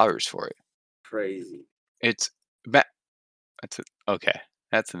 million for it. Crazy It's ma okay,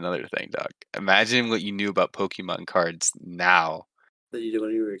 that's another thing, dog. Imagine what you knew about Pokemon cards now. that you did when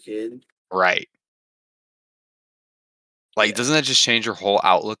you were a kid. Right. Like, Yeah, doesn't that just change your whole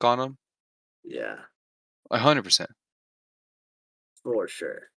outlook on them? yeah, 100%. for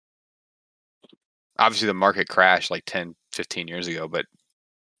sure, Obviously, the market crashed like 10, 15 years ago, but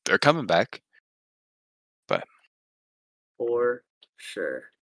they're coming back. But for sure.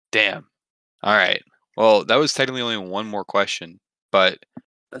 damn. Alright. Well, that was technically only one more question, but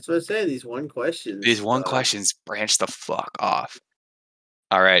That's what I say. These one these questions. one questions branch the fuck off.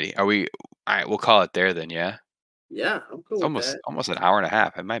 Alrighty. Alright, we'll call it there then, yeah? Yeah, I'm It's cool with that. almost an hour and a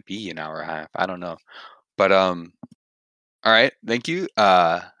half. It might be an hour and a half. I don't know. But alright, thank you.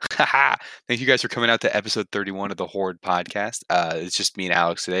 Thank you guys for coming out to episode 31 of the Horde podcast. It's just me and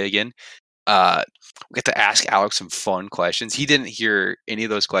Alex today again. We get to ask Alex some fun questions. He didn't hear any of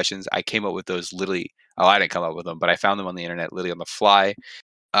those questions. I came up with those literally. Oh, I didn't come up with them, but I found them on the internet literally on the fly.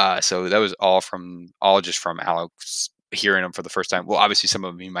 So that was all just from Alex hearing them for the first time. Well, obviously some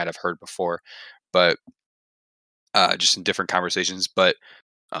of them you might have heard before, but just in different conversations. But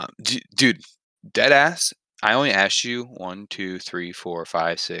dude, dead ass. I only asked you 1, 2, 3, 4,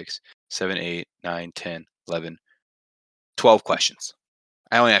 5, 6, 7, 8, 9, 10, 11, 12 questions.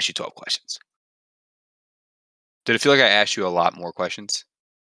 I only asked you 12 questions. Did it feel like I asked you a lot more questions?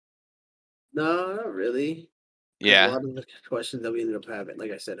 No, not really. Because a Yeah, lot of the questions that we ended up having,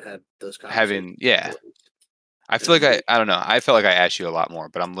 like I said, had those conversations. yeah. Before. I feel like And I don't know. I felt like I asked you a lot more,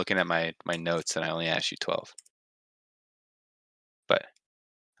 but I'm looking at my notes and I only asked you 12. But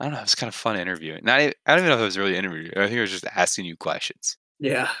I don't know. It's kind of fun interviewing. I don't even know if it was really interviewing. I think it was just asking you questions.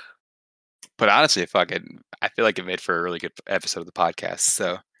 yeah, I But honestly, I feel like it made for a really good episode of the podcast.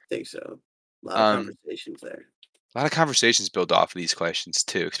 So, think so. A lot of um, conversations there. a lot of conversations build off of these questions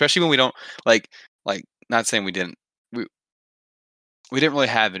too, especially when we don't like like. Not saying we we didn't really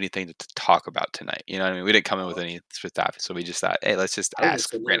have anything to talk about tonight. You know what I mean? We didn't come in with Oh, any stuff, so we just thought, hey, let's just I was just ask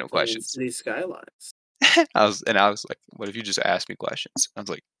sitting here random playing questions. City Skylines. I was like, what if you just ask me questions? I was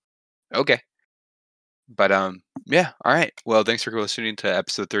like, okay. But yeah, all right. Well, thanks for listening to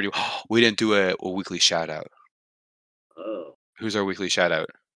episode 30. We didn't do a weekly shout out. Oh, Who's our weekly shout out?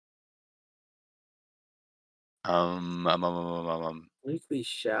 weekly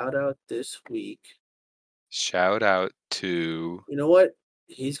shout out this week. Shout out to You know what?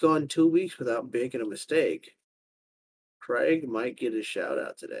 He's gone 2 weeks without making a mistake. Craig might get a shout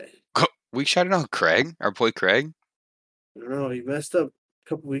out today. we shouted out Craig, our boy Craig. I don't know. He messed up a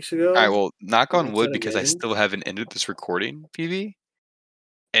couple weeks All right, ago. well, knock He on messed wood up because I again. still haven't ended this recording, PV,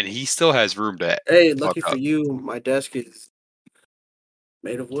 and he still has room to Hey, fuck lucky for up. you, my desk is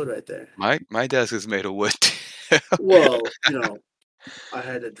made of wood right there. My desk is made of wood. Too. Well, I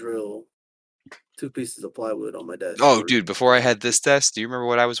had to drill 2 pieces of plywood on my desk in Oh, order to dude, get before I the had this desk, do you remember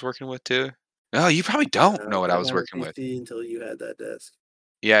what I was working with too? No, you probably don't know what I I didn't was have a working with. PC until you had that desk.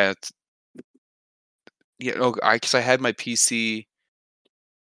 Yeah, yeah. Oh, because I had my PC.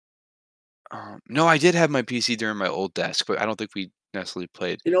 No, I did have my PC during my old desk, but I don't think we necessarily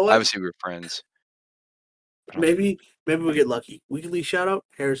played. You know what? Obviously, we were friends. But I don't think Maybe we get lucky. Weekly shout out,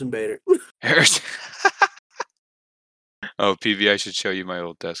 Harrison Bader. Harris. Oh, PV, I should show you my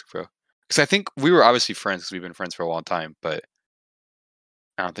old desk, bro. Because I think we were obviously friends because we've been friends for a long time, but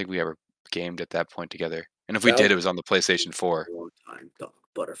I don't think we ever gamed at that point together. And if we That was did, it was on the PlayStation 4. a long time. The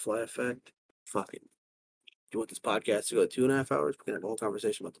butterfly effect. Fucking. You want this podcast to go 2.5 hours? We can have a whole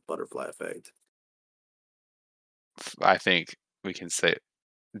conversation about the butterfly effect. I think we can say,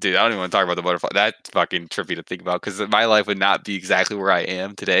 dude, I don't even want to talk about the butterfly. That's fucking trippy to think about because my life would not be exactly where I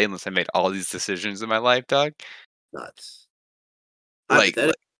am today unless I made all these decisions in my life, dog. Nuts. Like, Hypothetically,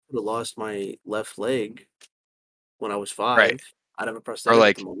 I would have lost my left leg when I was right. 5. I'd have a Or prosthetic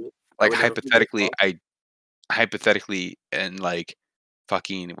at the moment. I would never play hypothetically, baseball. hypothetically, and like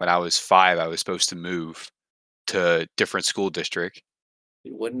fucking when I was 5, I was supposed to move to different school district.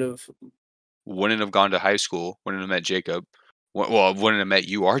 You wouldn't have. Wouldn't have gone to high school. Wouldn't have met Jacob. Well, wouldn't have met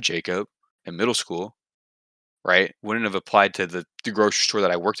you or Jacob in middle school. Right? Wouldn't have applied to the grocery store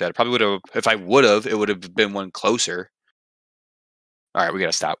that I worked at. Probably would have. If I would have, it would have been one closer. All right, we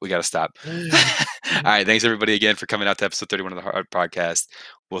gotta stop. We gotta stop. All right, thanks everybody again for coming out to episode 31 of the Hard Podcast.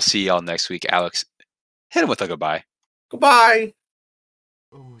 We'll see y'all next week. Alex, hit him with a goodbye. Goodbye.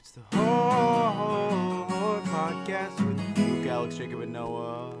 Oh, it's the Hord Podcast with Luke, Alex, Jacob, and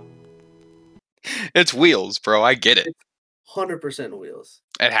Noah. It's wheels, bro. I get it. 100% wheels.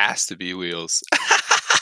 It has to be wheels.